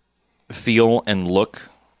feel and look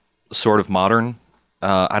sort of modern.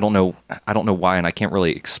 I don't know why, and I can't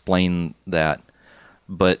really explain that,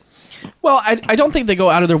 but. Well, I don't think they go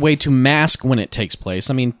out of their way to mask when it takes place.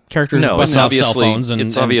 I mean, characters bust out cell phones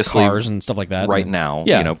and cars and stuff like that. Right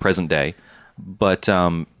now, present day. But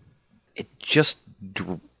it just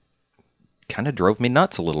kind of drove me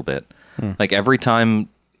nuts a little bit. Like every time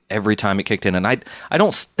it kicked in, and I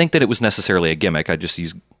don't think that it was necessarily a gimmick. I just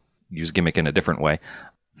use gimmick in a different way.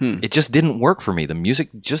 It just didn't work for me. The music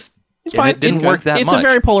just... It's fine. It didn't work that much. It's a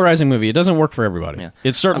very polarizing movie. It doesn't work for everybody. Yeah.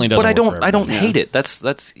 It certainly doesn't. But I don't hate it. That's.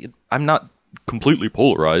 I'm not completely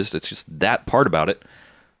polarized. It's just that part about it.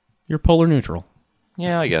 You're polar neutral.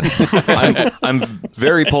 Yeah, I guess. I'm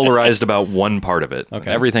very polarized about one part of it.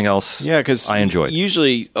 Okay. Everything else, because I enjoyed.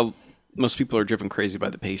 Usually, most people are driven crazy by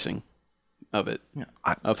the pacing of it,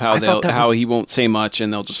 of how how he won't say much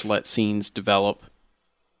and they'll just let scenes develop.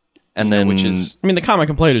 And then, which is, I mean, the common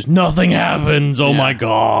complaint is nothing happens. Oh my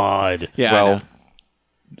god! Yeah, well,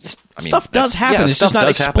 stuff does happen. It's just not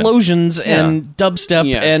explosions and dubstep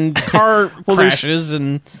and car crashes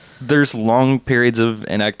and. There's long periods of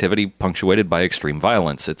inactivity punctuated by extreme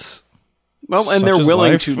violence. And they're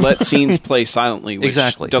willing to let scenes play silently, which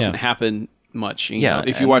exactly doesn't happen much. You know,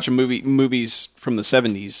 if you watch movies from the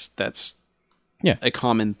 70s, that's a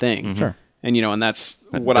common thing. Sure. And and that's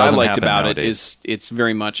what I liked about it is it's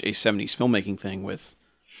very much a 70s filmmaking thing with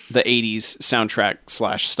the 80s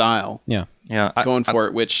soundtrack / style. Yeah. Going for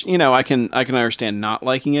it, which I can understand not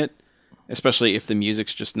liking it, especially if the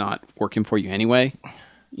music's just not working for you anyway.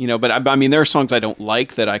 But I mean, there are songs I don't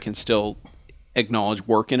like that I can still acknowledge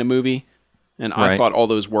work in a movie, and I thought all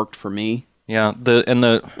those worked for me. Yeah.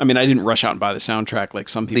 I mean, I didn't rush out and buy the soundtrack like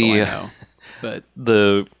some people I know, but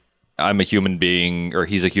I'm a human being, or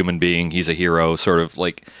he's a human being, he's a hero, sort of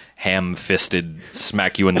like ham-fisted,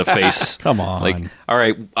 smack you in the face. Come on. Like, all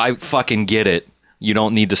right, I fucking get it. You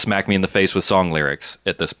don't need to smack me in the face with song lyrics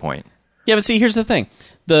at this point. Yeah, but see, here's the thing.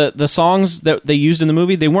 The songs that they used in the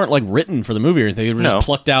movie, they weren't like written for the movie or anything. They were just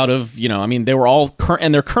plucked out of, I mean, they were all current,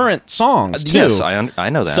 and they're current songs, too. Yes, I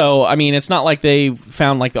know that. So, I mean, it's not like they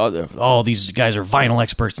found like, these guys are vinyl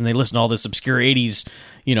experts and they listen to all this obscure 80s,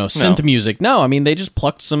 synth music. No, I mean, they just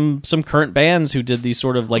plucked some current bands who did these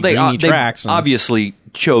sort of like dreamy tracks. They obviously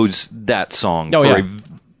chose that song for a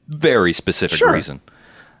very specific reason.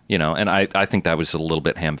 And I think that was a little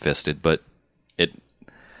bit ham-fisted, but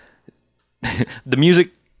the music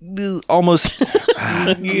almost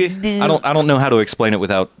I don't know how to explain it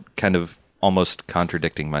without kind of almost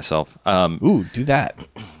contradicting myself. Ooh, do that.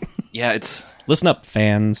 Yeah, it's Listen up,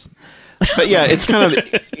 fans. But yeah, it's kind of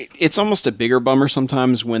it's almost a bigger bummer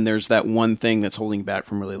sometimes when there's that one thing that's holding back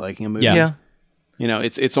from really liking a movie. Yeah. You know,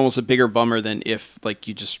 it's almost a bigger bummer than if like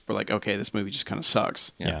you just were like, okay, this movie just kind of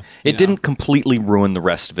sucks. Yeah. It didn't completely ruin the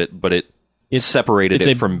rest of it, but it separated It's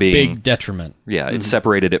it a from being big detriment. Yeah, it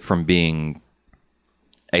separated it from being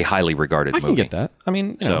a highly regarded I movie. can get that. I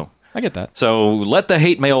mean, you know, I get that. So let the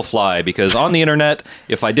hate mail fly, because on the internet,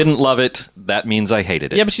 if I didn't love it, that means I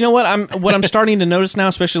hated it. Yeah, but you know what? I'm starting to notice now,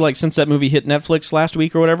 especially like since that movie hit Netflix last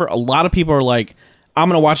week or whatever. A lot of people are like, "I'm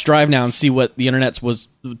going to watch Drive now and see what the internet was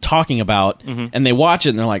talking about," and they watch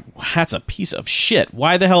it and they're like, "That's a piece of shit.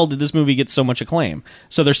 Why the hell did this movie get so much acclaim?"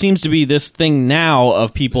 So there seems to be this thing now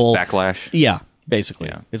of people Backlash. Yeah, basically,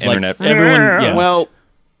 it's Internet. like everyone. Yeah, Well,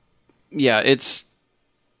 yeah, it's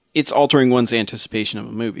altering one's anticipation of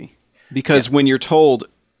a movie. Because when you're told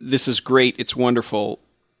this is great, it's wonderful,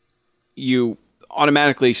 you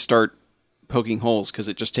automatically start poking holes because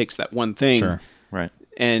it just takes that one thing, Sure. Right.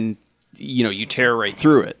 and you tear right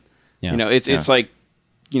through it. Yeah. It's like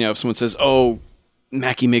if someone says, "Oh,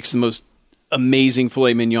 Mackie makes the most amazing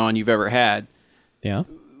filet mignon you've ever had." yeah.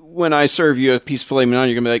 When I serve you a piece of filet mignon,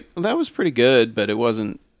 you're gonna be like, "Well, that was pretty good, but it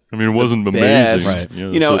wasn't." I mean, it wasn't best. amazing.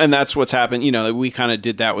 Right. Yeah, And that's what's happened. We kind of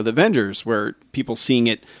did that with Avengers, where people seeing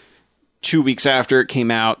it 2 weeks after it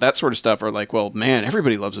came out, that sort of stuff, are like, well, man,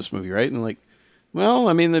 everybody loves this movie, right? And like, well,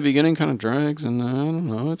 I mean, the beginning kind of drags, and I don't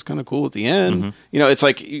know, it's kind of cool at the end. It's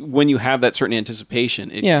like when you have that certain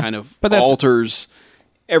anticipation, it kind of alters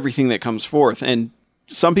everything that comes forth. And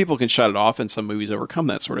some people can shut it off, and some movies overcome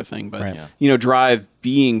that sort of thing. But, Drive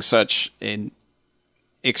being such an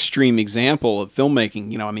extreme example of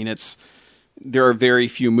filmmaking, there are very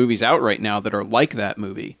few movies out right now that are like that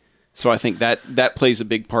movie. So I think that plays a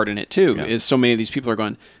big part in it too. Yeah. Is so many of these people are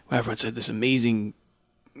going, well, everyone said this amazing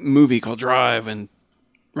movie called Drive and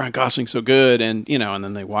Ryan Gosling's so good, and and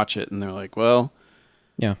then they watch it and they're like, well,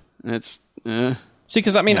 Yeah. it's See,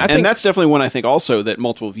 because I mean, I and think that's definitely one I think also that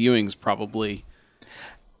multiple viewings probably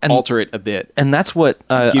alter it a bit, And that's what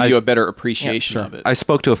give you a better appreciation of it. I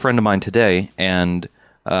spoke to a friend of mine today, and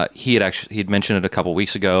he'd mentioned it a couple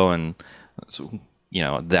weeks ago, and so,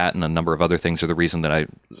 that and a number of other things are the reason that I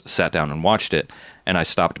sat down and watched it. And I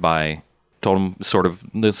stopped by, told him sort of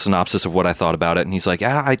the synopsis of what I thought about it, and he's like,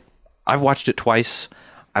 "Yeah, I've watched it twice.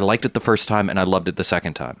 I liked it the first time, and I loved it the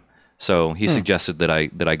second time." So he suggested that I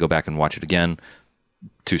go back and watch it again.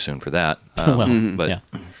 Too soon for that, but yeah.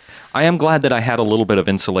 I am glad that I had a little bit of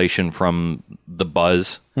insulation from the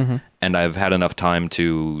buzz, and I've had enough time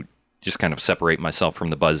to just kind of separate myself from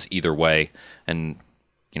the buzz either way. And,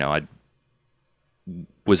 I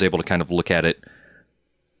was able to kind of look at it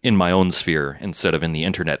in my own sphere instead of in the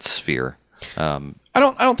internet sphere. I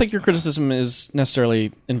don't think your criticism is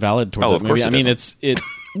necessarily invalid towards Oh, that of course movie. it I mean, isn't.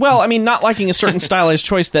 well, I mean, not liking a certain stylized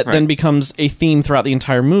choice that then becomes a theme throughout the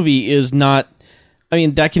entire movie is not. I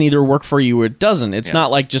mean, that can either work for you or it doesn't. It's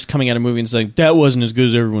not like just coming at a movie and saying that wasn't as good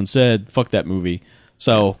as everyone said. Fuck that movie.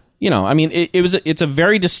 So I mean, it's a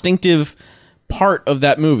very distinctive part of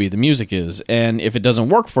that movie. The music is, and if it doesn't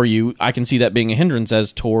work for you, I can see that being a hindrance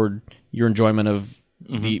as toward your enjoyment of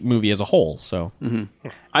the movie as a whole. So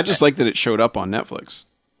I just like that it showed up on Netflix.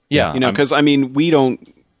 Yeah. Because I mean,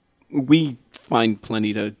 we find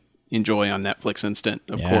plenty to enjoy on Netflix Instant,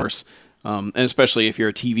 of course. And especially if you're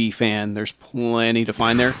a TV fan, there's plenty to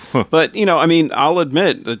find there. But, I mean, I'll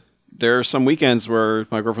admit that there are some weekends where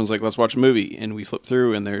my girlfriend's like, let's watch a movie. And we flip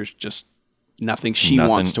through and there's just nothing she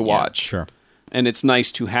wants to watch. sure. And it's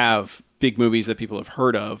nice to have big movies that people have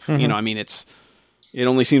heard of. I mean, it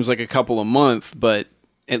only seems like a couple a month, but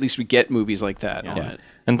at least we get movies like that on it.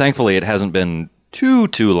 And thankfully, it hasn't been too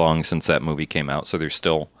long since that movie came out, so there's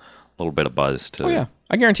still a little bit of buzz to. Oh yeah,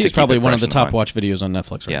 I guarantee to it's keep probably it one of fresh the in top mind. watch videos on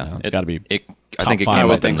Netflix right now. It's got to be. I top think it five, came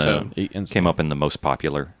I up in think the so. came up in the most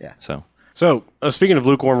popular. Yeah. So speaking of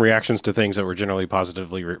lukewarm reactions to things that were generally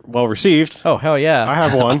positively well received, Oh hell yeah! I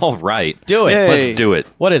have one. all right, Do it. Yay. let's do it.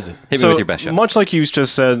 What is it? Hit me with your best shot. Much like you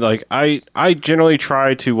just said, like I generally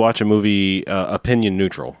try to watch a movie opinion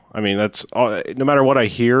neutral. I mean, that's no matter what I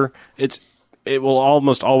hear, it will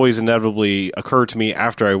almost always inevitably occur to me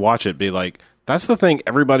after I watch it, be like, that's the thing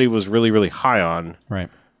everybody was really, really high on. Right.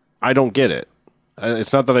 I don't get it.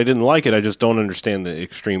 It's not that I didn't like it, I just don't understand the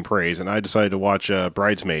extreme praise. And I decided to watch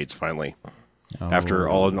Bridesmaids finally. After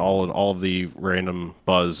all of the random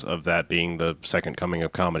buzz of that being the second coming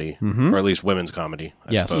of comedy, or at least women's comedy.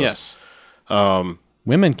 I Yes. suppose. Yes.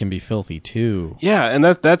 Women can be filthy too. Yeah, and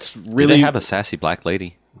that's really Do they have a sassy black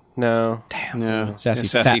lady? no No. Sassy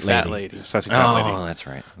Sassy fat fat lady. lady. sassy fat lady. that's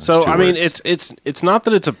right. That's So two I mean, words. it's not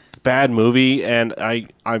that it's a bad movie, and I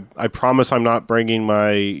promise I'm not bringing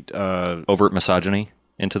my Overt misogyny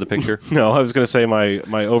into the picture. no, I was going to say my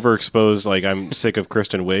overexposed, like I'm sick of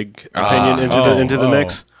Kristen Wiig opinion into the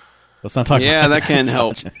mix. Let's not talk Yeah, about that can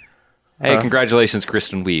help. Hey, congratulations,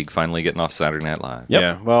 Kristen Wiig, finally getting off Saturday Night Live.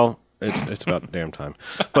 Yeah, well, it's about damn time.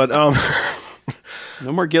 But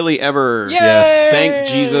No more Gilly ever. Yay! Yes. Thank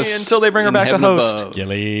Jesus. Until they bring her in back to heaven host. above.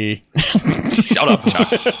 Gilly. Shut up,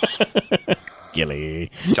 Josh.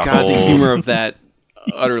 Gilly. God, the humor of that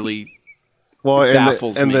utterly well,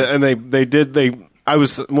 baffles me. I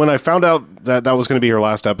was when I found out that was going to be her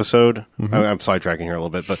last episode. I'm sidetracking here a little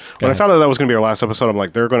bit, but when I found out that was going to be her last episode, I'm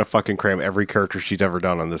like, they're going to fucking cram every character she's ever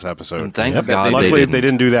done on this episode. Thank God Luckily, they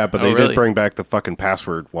didn't do that, but they really? did bring back the fucking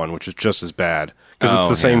password one, which is just as bad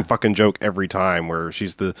because it's the same fucking joke every time. Where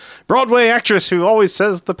she's the Broadway actress who always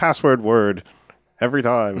says the password word every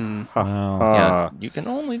time. Yeah, you can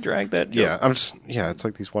only drag that joke. Yeah, it's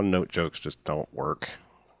like these one note jokes just don't work.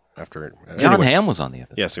 After John anyway. Hamm was on the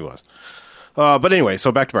episode. Yes, he was. But anyway,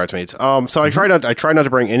 so back to Bridesmaids. So I try not to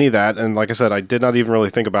bring any of that, and like I said, I did not even really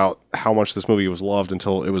think about how much this movie was loved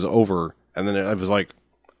until it was over, and then I was like,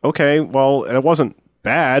 okay, well, it wasn't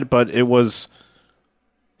bad, but it was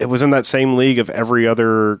in that same league of every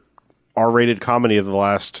other R-rated comedy of the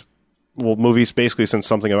last movies, basically since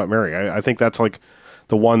Something About Mary. I think that's like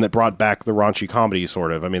the one that brought back the raunchy comedy,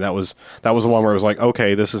 sort of. I mean, that was the one where I was like,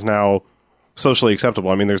 okay, this is now socially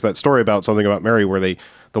acceptable. I mean, there's that story about Something About Mary where the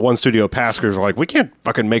one studio passers are like, we can't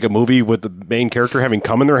fucking make a movie with the main character having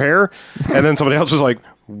cum in their hair. And then somebody else was like,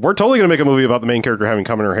 we're totally going to make a movie about the main character having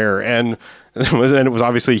cum in her hair. And it was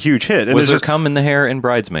obviously a huge hit. And Was there cum in the hair in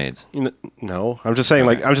Bridesmaids? No, I'm just saying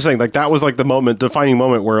like that was like the defining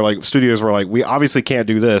moment where like studios were like, we obviously can't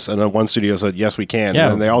do this, and then one studio said, yes, we can. Yeah,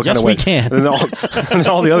 and then they all yes, kind of we went, can. And then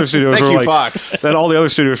all the other studios Thank were you, like, Fox. Then all the other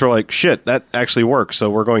studios were like, shit, that actually works. So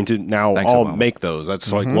we're going to now Thanks, all Obama. make those. That's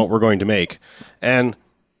like what we're going to make. And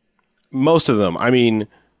most of them, I mean,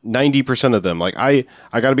 90% of them, like I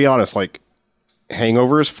got to be honest, like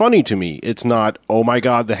Hangover is funny to me. It's not, oh my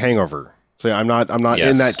God, The Hangover. So I'm not Yes.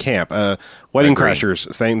 in that camp. Wedding Agree.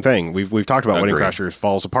 Crashers, same thing. We've talked about Wedding Agree. Crashers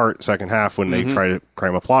falls apart second half when they try to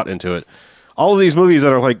cram a plot into it. All of these movies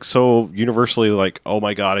that are like so universally like, oh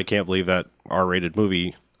my God, I can't believe that R-rated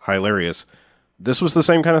movie, hilarious. This was the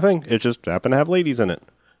same kind of thing. It just happened to have ladies in it.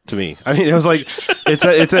 To me, I mean, it was like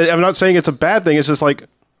I'm not saying it's a bad thing. It's just like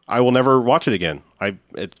I will never watch it again.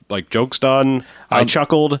 It's like joke's done. I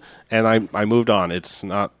chuckled and I moved on. It's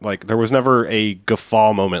not like there was never a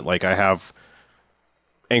guffaw moment like I have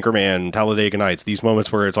Anchorman, Talladega Nights. These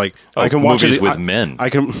moments where it's like I can watch movies it with men. I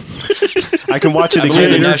can I can watch it I believe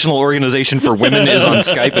the again. National Organization for Women is on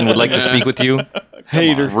Skype and would like to speak with you.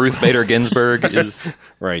 Hater. Ruth Bader Ginsburg is.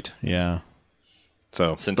 Right. Yeah.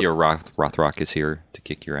 So Cynthia Rothrock is here to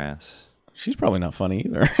kick your ass. She's probably not funny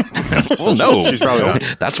either. Well, no. She's probably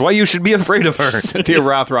not. That's why you should be afraid of her. Cynthia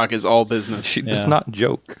Rothrock is all business. She Yeah. does not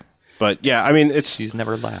joke. but yeah, I mean it's She's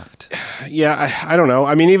never laughed. yeah, I don't know.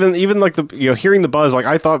 I mean even like the hearing the buzz, like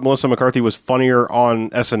I thought Melissa McCarthy was funnier on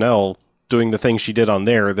SNL doing the things she did on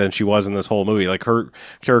there than she was in this whole movie. Like her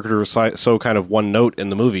character was so kind of one note in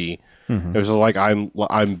the movie. It was like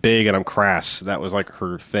I'm big and I'm crass. That was like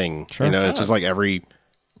her thing. Sure. You know, it's just like every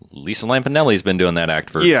Lisa Lampanelli's been doing that act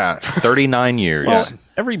for Yeah. 39 years. Well,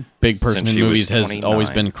 every big person Since in she was movies has 29. always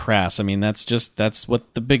been crass. I mean, that's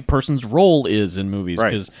what the big person's role is in movies. Right.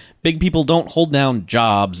 Because big people don't hold down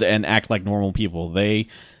jobs and act like normal people. They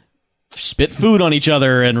spit food on each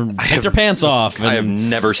other and take their pants off. I have And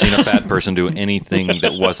never seen a fat person do anything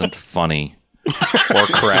that wasn't funny or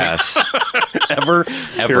crass. ever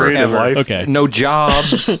Ever. period in life. okay, No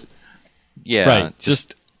jobs. Yeah. right,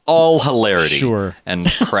 just all hilarity Sure. and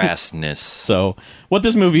crassness. so what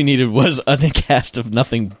this movie needed was a cast of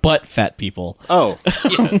nothing but fat people, Oh,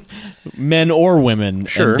 men or women,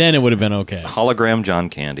 Sure. and then it would have been okay. Hologram John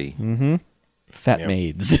Candy. Fat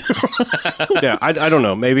maids. yeah. I don't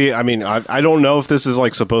know. Maybe I mean I don't know if this is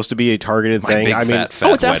like supposed to be a targeted My thing. big I mean, fat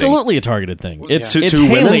Oh, it's wedding. absolutely a targeted thing. It's To- it's to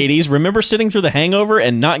hey women? ladies, remember sitting through The Hangover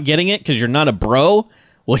and not getting it because you're not a bro?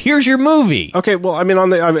 Well, here's your movie. okay. Well, I mean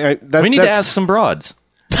that's We need to that's- ask some broads.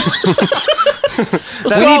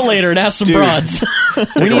 Let's go out later and ask some broads.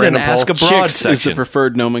 We need an random Ask a poll. Broad Chicks is the section.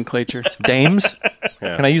 preferred nomenclature. Dames?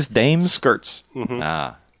 Can I use dames? Skirts.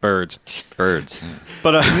 Ah, birds. birds.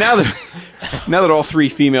 But Now that all three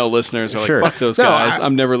female listeners are like, Sure. fuck those No, guys,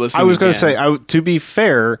 I'm never listening. I was going to again. say, to be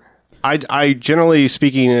fair, I generally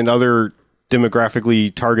speaking in other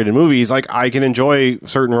demographically targeted movies, like I can enjoy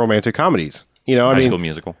certain romantic comedies. You know, I High mean, School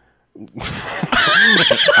Musical.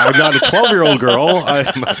 I'm not a 12-year-old girl.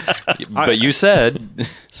 But you said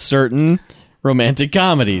Certain romantic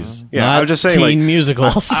comedies. Yeah, not I'm just saying, teen like,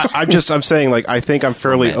 musicals. I'm saying, like, I think I'm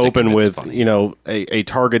fairly Romantic open and it's with, funny. you know, a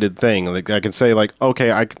targeted thing. Like, I can say, like,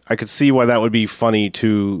 okay, I could see why that would be funny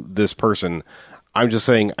to this person. I'm just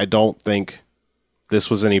saying, I don't think this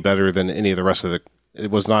was any better than any of the rest of the. It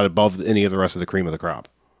was not above any of the rest of the cream of the crop.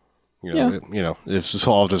 You know, it's just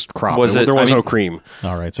all just crop. Was there it- was I mean- no cream.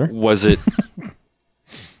 All right, sir. Was it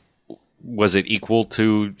was it equal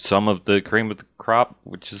to some of the cream of the crop,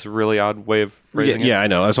 which is a really odd way of phrasing it? Yeah, I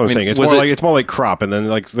know. That's what I'm mean, saying. It's was more it- like crop, and then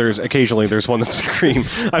like there's occasionally there's one that's cream.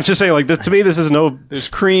 I'm just saying, like, this to me, this is no. There's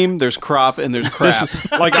cream, there's crop, and there's crap.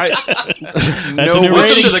 Like That's a new Welcome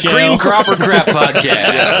rating to the scale. Cream Crop or Crap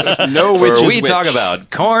podcast. No which where is we which. talk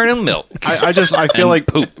about corn and milk. I feel like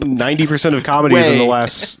 90% of comedies in the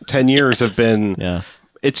last 10 years have been Yeah.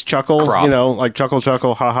 it's chuckle, Crop. you know, like chuckle,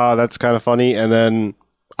 haha, that's kind of funny, and then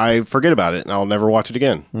I forget about it and I'll never watch it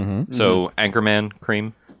again. So Anchorman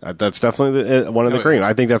cream. That's definitely one of the cream.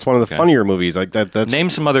 I think that's one of the funnier movies. Like that. That's Name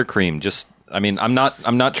some other cream. Just, I mean, I'm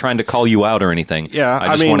not trying to call you out or anything. Yeah, I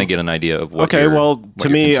just mean- want to get an idea of what. okay. you're- Well, what to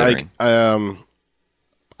you're me, considering.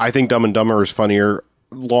 I think Dumb and Dumber is funnier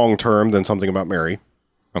long term than Something About Mary.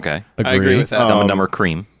 Okay, I agree with that. Dumb and Dumber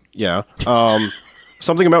cream. Yeah.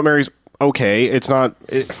 Something About Mary's okay. It's not.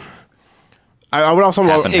 I would also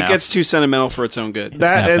Half and It half. gets too sentimental for its own good.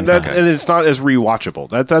 that half and and that half. and it's not as rewatchable.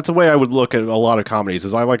 That's the way I would look at a lot of comedies.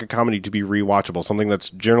 Is I like a comedy to be rewatchable, something that's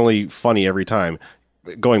generally funny every time.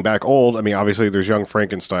 Going back old, I mean, obviously there's Young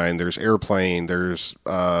Frankenstein, there's Airplane, there's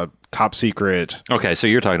Top Secret. Okay, so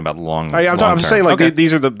you're talking about long. I'm long just term. saying, like Okay.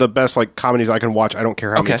 these are the best like comedies I can watch. I don't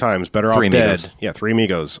care how many Okay. times. Better Three Off Amigos. Dead. Yeah, Three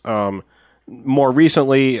Amigos. More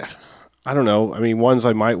recently, I don't know. I mean, ones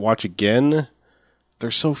I might watch again.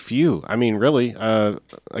 There's so few. I mean, really. Like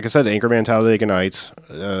I said, Anchorman, Talladega Nights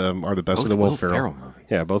are the best Both of the Will Will Ferrell. Ferrell movies.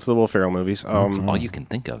 Yeah, both of the Will Ferrell movies. all you can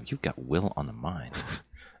think of. You've got Will on the mind.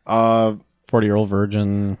 40-Year-Old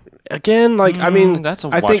Virgin. Again, like I mean, That's a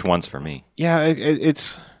I watch think, once for me. Yeah,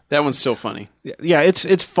 it's That one's still funny.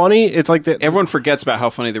 it's funny. It's like that. Everyone forgets about how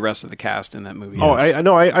funny the rest of the cast in that movie is. Oh, I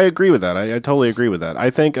know. I agree with that. I totally agree with that. I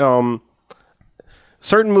think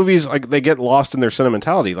certain movies like they get lost in their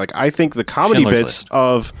sentimentality. Like I think the comedy Schindler's bits List.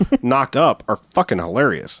 of Knocked Up are fucking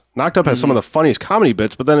hilarious. Knocked Up has some of the funniest comedy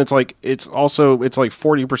bits, but then it's like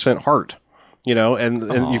 40% heart. You know, and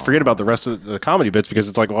you forget about the rest of the comedy bits because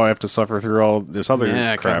it's like, well, I have to suffer through all this other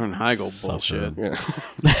Yeah, crap. Katherine Heigl bullshit.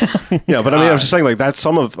 Yeah, but I mean, I was just saying, like that's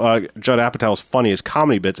some of Judd Apatow's funniest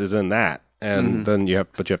comedy bits is in that, and then you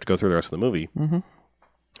have to go through the rest of the movie.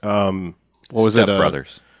 What was Step it?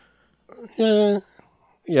 Brothers.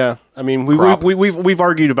 Yeah, I mean, Crop. we've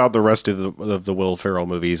argued about the rest of the Will Ferrell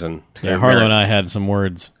movies, and Yeah, Harlow and I had some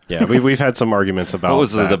words. yeah, we've had some arguments about What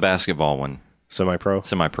was that. the basketball one? Semi-pro.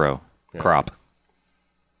 Semi-pro. Crop.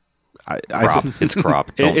 I Crop. It's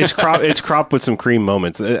crop. Don't- it's crop. It's crop with some cream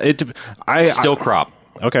moments. Still crop.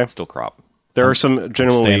 Okay. Still crop. There are some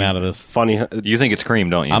generally staying out of this. funny. You think it's cream,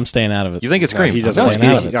 don't you? I'm staying out of it. You think it's cream? He doesn't. I'm Like,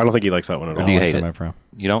 staying out of it. I don't think he likes that one at all. Do you I like hate it? Semi-Pro.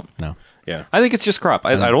 You don't? No. Yeah, I think it's just crop.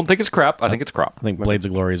 I don't think it's crap. I think it's crop. I think Blades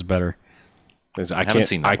of Glory is better. I haven't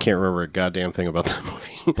seen that I one. can't remember a goddamn thing about that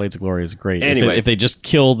movie. Blades of Glory is great. Anyway. If they just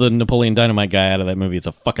kill the Napoleon Dynamite guy out of that movie, it's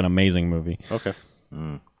a fucking amazing movie. Okay.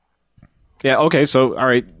 Yeah. Okay. So, all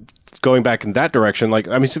right. Going back in that direction, like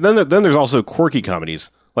I mean, so then there's also quirky comedies.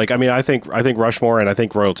 Like I mean, I think Rushmore and I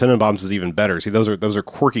think Royal Tenenbaums is even better. See, those are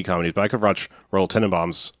quirky comedies, but I could watch Royal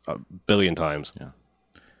Tenenbaums a billion times. Yeah.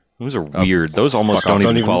 Those are weird. Those almost Fuck off.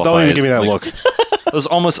 don't even qualify. Don't even as, give me that like, look. Those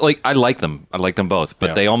almost like I like them. I like them both, but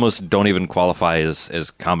Yeah. they almost don't even qualify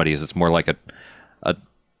as comedies. It's more like a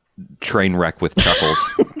train wreck with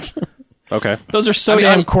chuckles. Okay. Those are so I mean,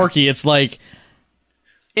 damn I'm- quirky. It's like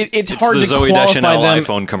it's hard the to Zooey qualify Deschanel them.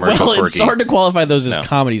 iPhone commercial Well, it's quirky. hard to qualify those as No.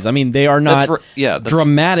 comedies. I mean, they are not that's-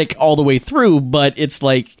 dramatic all the way through, but it's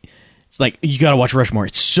like you got to watch Rushmore.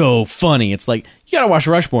 It's so funny. It's like you got to watch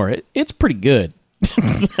Rushmore. It's pretty good.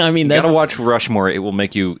 I mean, You that's gotta watch Rushmore. It will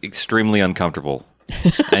make you extremely uncomfortable,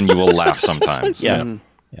 and you will laugh sometimes. yeah.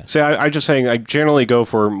 See, I just saying I generally go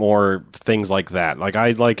for more things like that. Like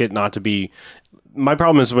I like it not to be. My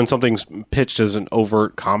problem is when something's pitched as an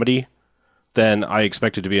overt comedy, then I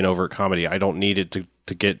expect it to be an overt comedy. I don't need it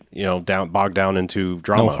to get bogged down into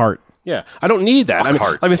drama. No heart. Yeah, I don't need that.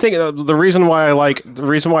 Heart. I mean, think the reason why I like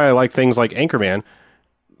things like Anchorman.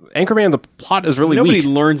 Anchorman, the plot is really Nobody weak.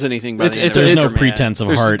 learns anything by the end of There's no Anchorman. pretense of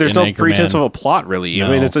heart. There's in no Anchorman. pretense of a plot, really. I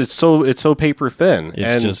No. mean, it's so paper thin.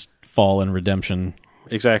 It's and just fall and redemption.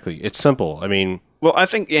 exactly. It's simple. I mean, Well, I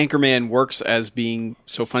think Anchorman works as being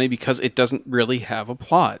so funny because it doesn't really have a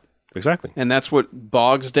plot. exactly. And that's what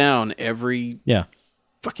bogs down every Yeah.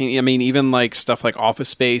 fucking, I mean, even like stuff like Office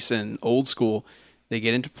Space and Old School, they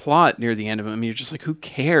get into plot near the end of them. I mean, you're just like, who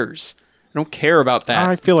cares? I don't care about that.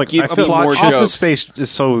 I feel like Give me more Office jokes. Space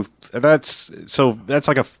is that's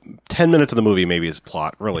like 10 minutes of the movie maybe is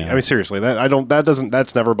plot. Really, I mean seriously,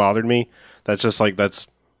 that's never bothered me. That's just like it's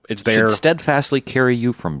there. Should steadfastly carry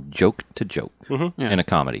you from joke to joke in a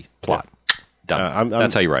comedy plot. Done.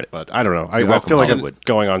 That's how you write it. But I don't know. I welcome, feel like Hollywood. I'm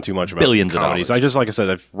going on too much about Billions of comedies. dollars. I just, like I said,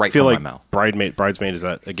 I Right feel from like my mouth. Bridesmaid is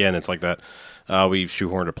that again. It's like that. We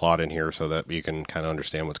shoehorned a plot in here so that you can kind of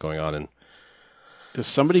understand what's going on. And Does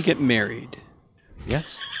somebody get married?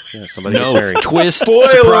 yes, somebody gets married. Twist.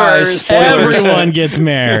 Spoilers! Surprise. Spoilers. Everyone gets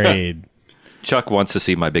married. Chuck wants to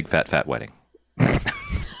see my big fat wedding.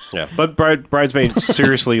 Yeah, but Bridesmaid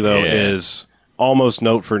seriously though is almost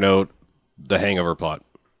note for note the Hangover plot.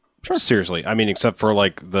 Sure. Seriously, I mean, except for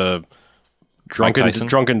like the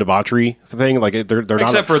drunken debauchery thing. Like they're not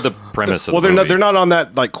Except for the premise of well, the movie. they're not on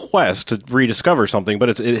that like quest to rediscover something, but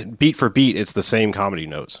it's beat for beat, it's the same comedy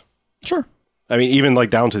notes. Sure. I mean, even like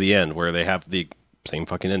down to the end where they have the same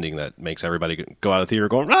fucking ending that makes everybody go out of the theater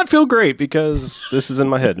going, "I feel great because this is in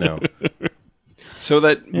my head now." So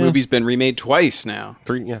that movie's been remade twice now.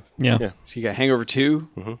 3, yeah. So you got Hangover 2,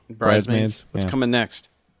 Bridesmaids. Bridesmaids, What's yeah. coming next?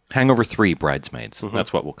 Hangover 3 Bridesmaids.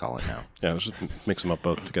 That's what we'll call it now. Yeah, let's just mix them up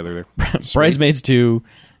both together there. Bridesmaids 2,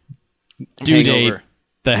 Due Date, Hangover.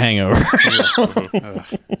 The Hangover.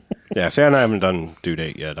 Yeah, see, I haven't done Due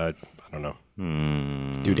Date yet. I don't know.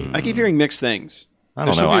 Due Date. I keep hearing mixed things. I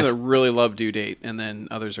There's don't know. some people that really love Due Date, and then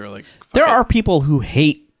others are like, fuck There it. are people who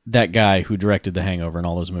hate that guy who directed The Hangover and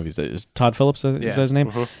all those movies. Is Todd Phillips? Is that his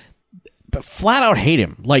name? But flat out hate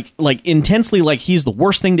him, like intensely, like he's the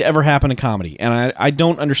worst thing to ever happen to comedy, and I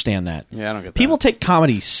don't understand that. Yeah, I don't get that. People take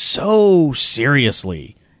comedy so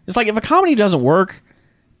seriously. It's like if a comedy doesn't work,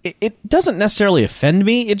 it doesn't necessarily offend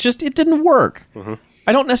me. It didn't work.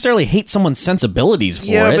 I don't necessarily hate someone's sensibilities for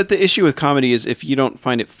it. but the issue with comedy is if you don't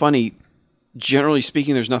find it funny, generally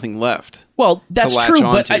speaking, there's nothing left. Well, that's to latch true,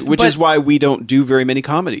 onto, which is why we don't do very many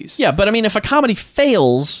comedies. Yeah, but I mean, if a comedy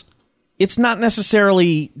fails, it's not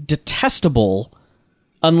necessarily detestable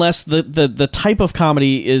unless the type of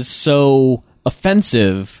comedy is so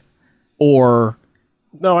offensive or...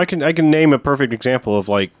 No, I can name a perfect example of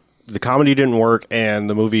like the comedy didn't work and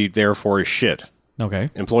the movie therefore is shit. Okay.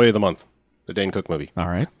 Employee of the Month, the Dane Cook movie. All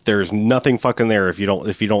right. There's nothing fucking there if you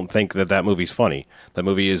don't think that movie's funny. That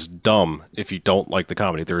movie is dumb if you don't like the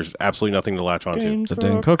comedy. There's absolutely nothing to latch onto. It's a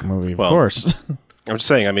Dan Cook movie, of Well, course. I'm just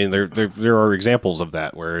saying. I mean, there are examples of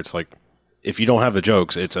that where it's like if you don't have the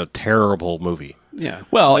jokes, it's a terrible movie. Yeah.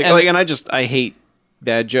 Well, and I hate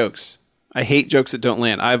bad jokes. I hate jokes that don't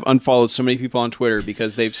land. I've unfollowed so many people on Twitter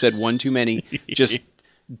because they've said one too many just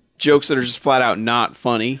jokes that are just flat out not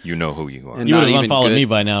funny. You know who you are. And You would not have even unfollowed good. me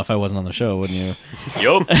by now if I wasn't on the show, wouldn't you?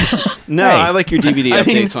 Yup. No, Hey. I like your DVD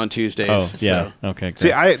updates on Tuesdays. Oh, yeah. so. Okay, great.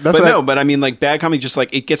 See, But I mean, like bad comedy, just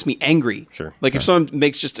like it gets me angry. Sure. Like if someone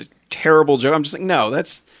makes just a terrible joke, I'm just like, no,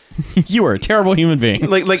 that's You are a terrible human being.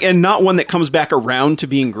 like, and not one that comes back around to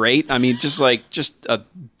being great. I mean, just fucking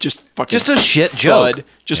Just a shit FUD, joke.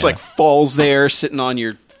 just like falls there sitting on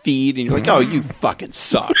your feed, and you're like, oh, you fucking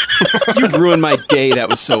suck. You ruined my day. That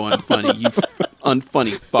was so unfunny. You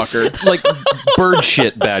unfunny fucker. Like bird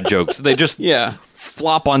shit bad jokes. They just Yeah.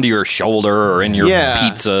 flop onto your shoulder or in your Yeah.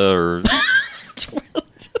 pizza or...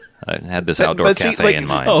 I had this outdoor but see, cafe like- in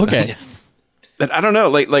mind. Oh, okay. But I don't know.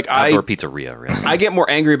 Like Outdoor pizzeria, really. I get more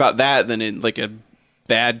angry about that than in like a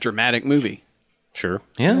bad dramatic movie. Sure.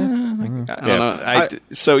 Yeah. I don't know.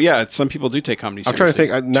 So yeah, some people do take comedy I'm seriously.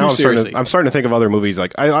 trying to think. Too seriously. I'm starting to think of other movies.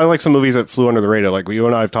 Like I like some movies that flew under the radar. Like you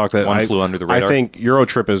and I have talked that One I Flew Under the Radar. I think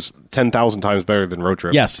Eurotrip is 10,000 times better than Road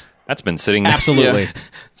Trip. Yes, That's been sitting... absolutely. Yeah.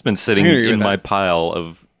 It's been sitting I agree with in that. my pile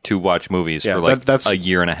of to-watch movies Yeah, for like that's a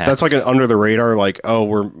year and a half. That's like an under the radar. Like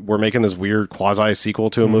we're making this weird quasi sequel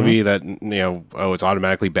to a movie that it's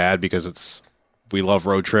automatically bad because we love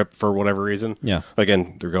Road Trip for whatever reason. Yeah.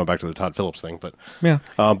 Again, they're going back to the Todd Phillips thing, but Yeah.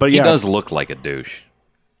 but He yeah. does look like a douche.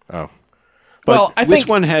 Oh. Well, I Which think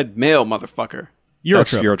one had male motherfucker?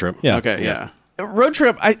 That's Eurotrip. Eurotrip. Yeah. Okay, yeah. Road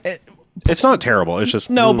Trip. It's not terrible. It's just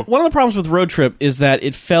No, but one of the problems with Road Trip is that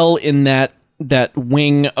it fell in that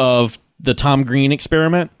wing of the Tom Green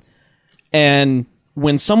experiment. And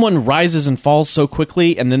when someone rises and falls so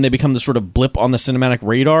quickly and then they become this sort of blip on the cinematic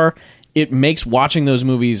radar, it makes watching those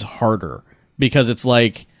movies harder because it's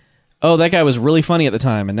like, oh, that guy was really funny at the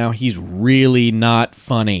time and now he's really not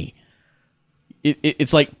funny.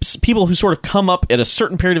 It's like people who sort of come up at a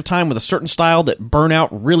certain period of time with a certain style that burn out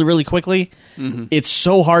really, really quickly. It's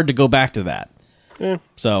so hard to go back to that.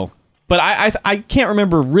 So But I can't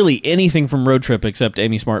remember really anything from Road Trip except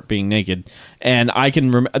Amy Smart being naked. And I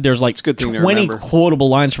can there's like good thing to 20 remember. quotable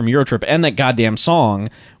lines from Eurotrip and that goddamn song,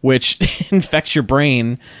 which infects your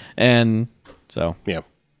brain. And so Yeah.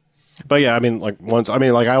 But yeah, I mean, like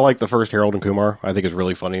I like the first Harold and Kumar. I think it's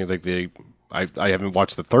really funny. Like I haven't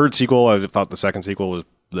watched the third sequel. I thought the second sequel was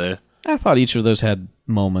bleh. I thought each of those had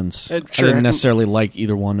moments. I didn't necessarily like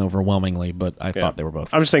either one overwhelmingly, but I thought they were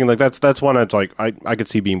both. I'm just thinking like that's one that's like I could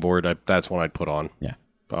see being bored. That's one I'd put on. Yeah.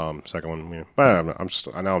 Second one, yeah. But I'm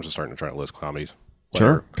just starting to try to list comedies.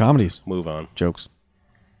 Sure. Comedies. Move on. Jokes.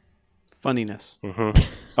 Funniness.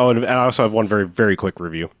 Oh, and I also have one very, very quick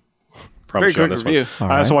review. Promise Very you on quick this review. one.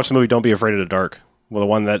 I also watched the movie Don't Be Afraid of the Dark. Well, the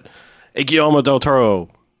one that Guillermo del Toro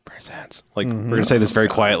presents. Like, we're going to say this very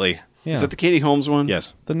quietly. Yeah. Is that the Katie Holmes one?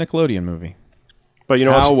 Yes. The Nickelodeon movie. But you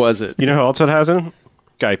know How what? was it? You know who else it has in?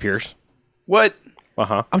 Guy Pearce. What?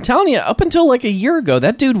 Uh-huh. I'm telling you, up until like a year ago,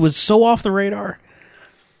 that dude was so off the radar.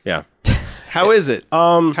 Yeah. How is it?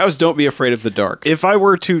 How's Don't Be Afraid of the Dark? If I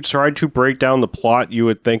were to try to break down the plot, you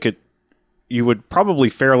would probably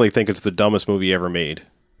fairly think it's the dumbest movie ever made.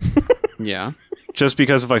 Yeah. Just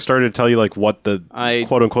because if I started to tell you like what the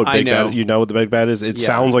quote unquote big bad, you know what the big bad is, it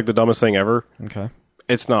sounds like the dumbest thing ever. Okay.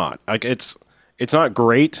 It's not. Like it's not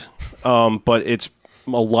great, but it's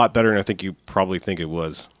a lot better than I think you probably think it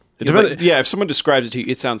was. If someone describes it to you,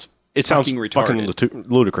 it sounds fucking retarded.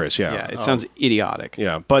 ludicrous. Yeah. Yeah, it sounds idiotic.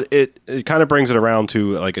 Yeah, but it kind of brings it around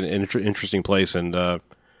to like an interesting place, and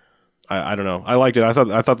I don't know. I liked it. I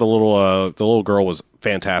thought the little girl was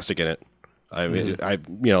fantastic in it.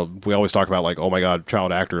 We always talk about like, oh my god,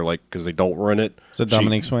 child actor, like because they don't ruin it. Is it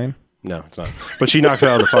Dominique Swain? No, it's not. But she knocks it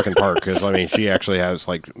out of the fucking park because I mean, she actually has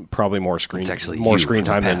like probably more screen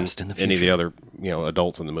time than any of the other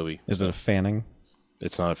adults in the movie. Is it a Fanning?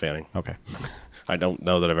 It's not a Fanning. Okay. I don't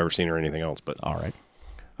know that I've ever seen her or anything else, but all right.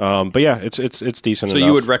 But yeah, it's decent. So enough.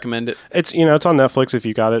 you would recommend it? It's it's on Netflix if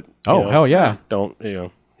you got it. Oh hell yeah! Don't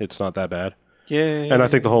it's not that bad. Yeah. And I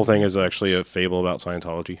think the whole thing is actually a fable about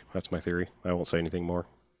Scientology. That's my theory. I won't say anything more.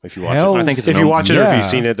 If you watch Hell, it, I think it's if you watch it or if yeah. you've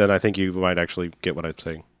seen it, then I think you might actually get what I'm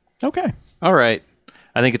saying. Okay. All right.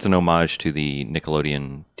 I think it's an homage to the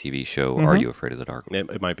Nickelodeon TV show Are You Afraid of the Dark?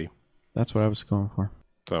 It might be. That's what I was going for.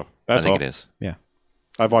 So I that's think all. it is. Yeah.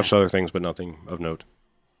 I've watched other things, but nothing of note.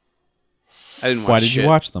 I didn't watch Why did shit. you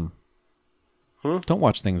watch them? Don't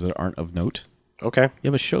watch things that aren't of note. Okay, You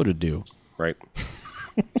have a show to do. right.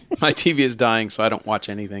 My TV is dying, so I don't watch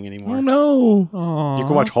anything anymore. no. You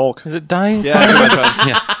can watch Hulk. Is it dying? Yeah, I can watch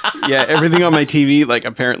yeah, everything on my TV, like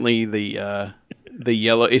apparently the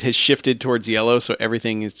yellow, it has shifted towards yellow, so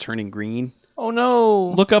everything is turning green. Oh no.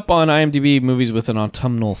 Look up on IMDb movies with an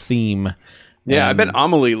autumnal theme. Yeah, I bet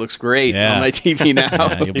Amelie looks great Yeah. on my TV now.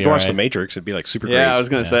 Yeah, you'll You be can watch all The right. Matrix. It'd be like super great. Yeah, I was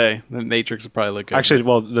gonna say the Matrix would probably look good. Actually,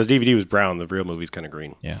 well, the DVD was brown. The real movie's kind of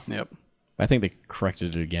green. Yeah. yep. I think they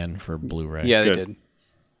corrected it again for Blu-ray. Yeah, they Good. did.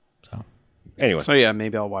 So Anyway, So yeah,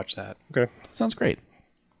 maybe I'll watch that. okay. sounds great.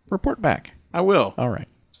 Report back. I will. All right.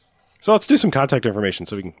 So let's do some contact information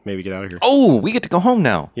so we can maybe get out of here. Oh, we get to go home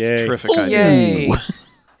now. Yay! Terrific idea. Yay.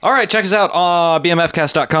 All right, check us out on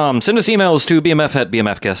bmfcast.com. Send us emails to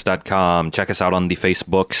bmf@bmfcast.com. Check us out on the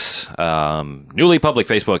Facebooks. Newly public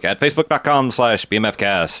Facebook at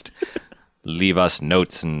facebook.com/bmfcast. Leave us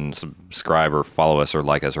notes and subscribe or follow us or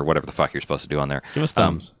like us or whatever the fuck you're supposed to do on there. Give us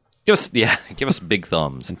thumbs. Give us big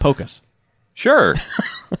thumbs. And poke us. Sure.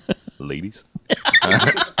 Ladies.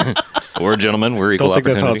 Or gentlemen, we're equal Don't think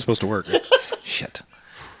that's how opportunity. it's supposed to work. Shit.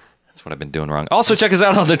 That's what I've been doing wrong. Also, check us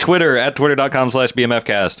out on the Twitter at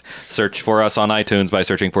twitter.com/bmfcast. Search for us on iTunes by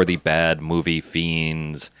searching for the Bad Movie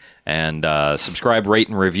Fiends. And subscribe, rate,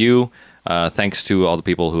 and review. Thanks to all the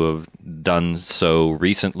people who have done so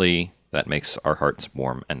recently. That makes our hearts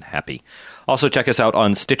warm and happy. Also, check us out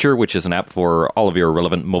on Stitcher, which is an app for all of your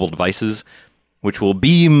relevant mobile devices, which will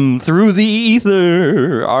beam through the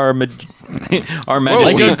ether our majesty.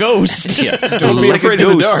 Like a ghost. Yeah. Don't be afraid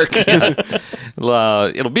of the dark.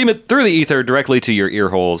 It'll beam it through the ether directly to your ear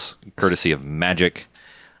holes, courtesy of Magic.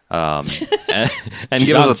 And give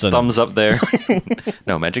us a Johnson. thumbs up there.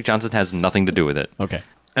 No, Magic Johnson has nothing to do with it. Okay.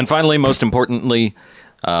 And finally, most importantly,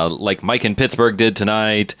 like Mike in Pittsburgh did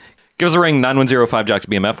tonight, give us a ring,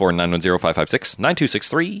 910-5-JOCKS-BMF or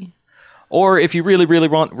 910-556-9263. Or if you really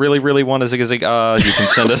want a zig-a-zig, you can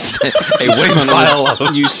send us a WAV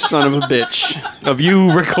file You son of a bitch. of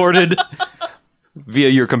you recorded via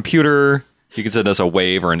your computer. You can send us a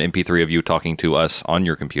WAV or an MP3 of you talking to us on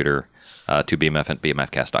your computer to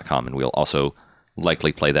bmf@bmfcast.com, and we'll also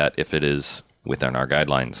likely play that if it is within our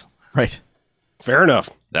guidelines. Right. Fair enough.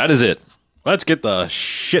 That is it. Let's get the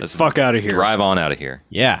fuck out of here. Drive on out of here.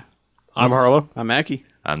 Yeah. I'm Harlow. I'm Mackie.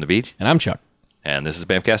 I'm the Beach, And I'm Chuck. and this is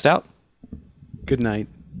Bamfcast Out. Good night,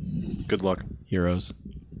 Good luck. Heroes.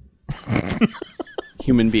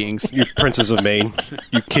 human beings. You princes of Maine.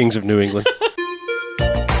 You kings of New England.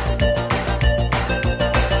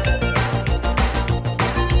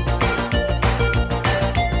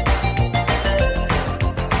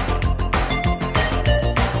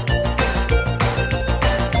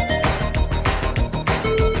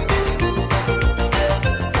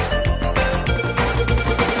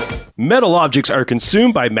 Metal objects are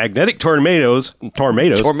consumed by magnetic tornadoes.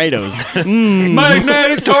 Tornadoes.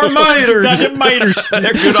 Magnetic tornadoes.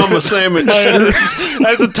 They're good on my sandwich.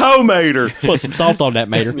 That's a tomater. Put some salt on that,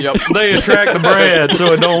 mater. Yep. They attract the bread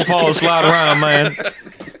so it don't fall and slide around, man.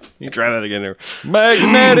 You try that again there.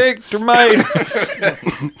 Magnetic tomatoes.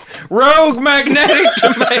 Rogue magnetic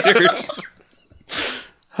tomatoes.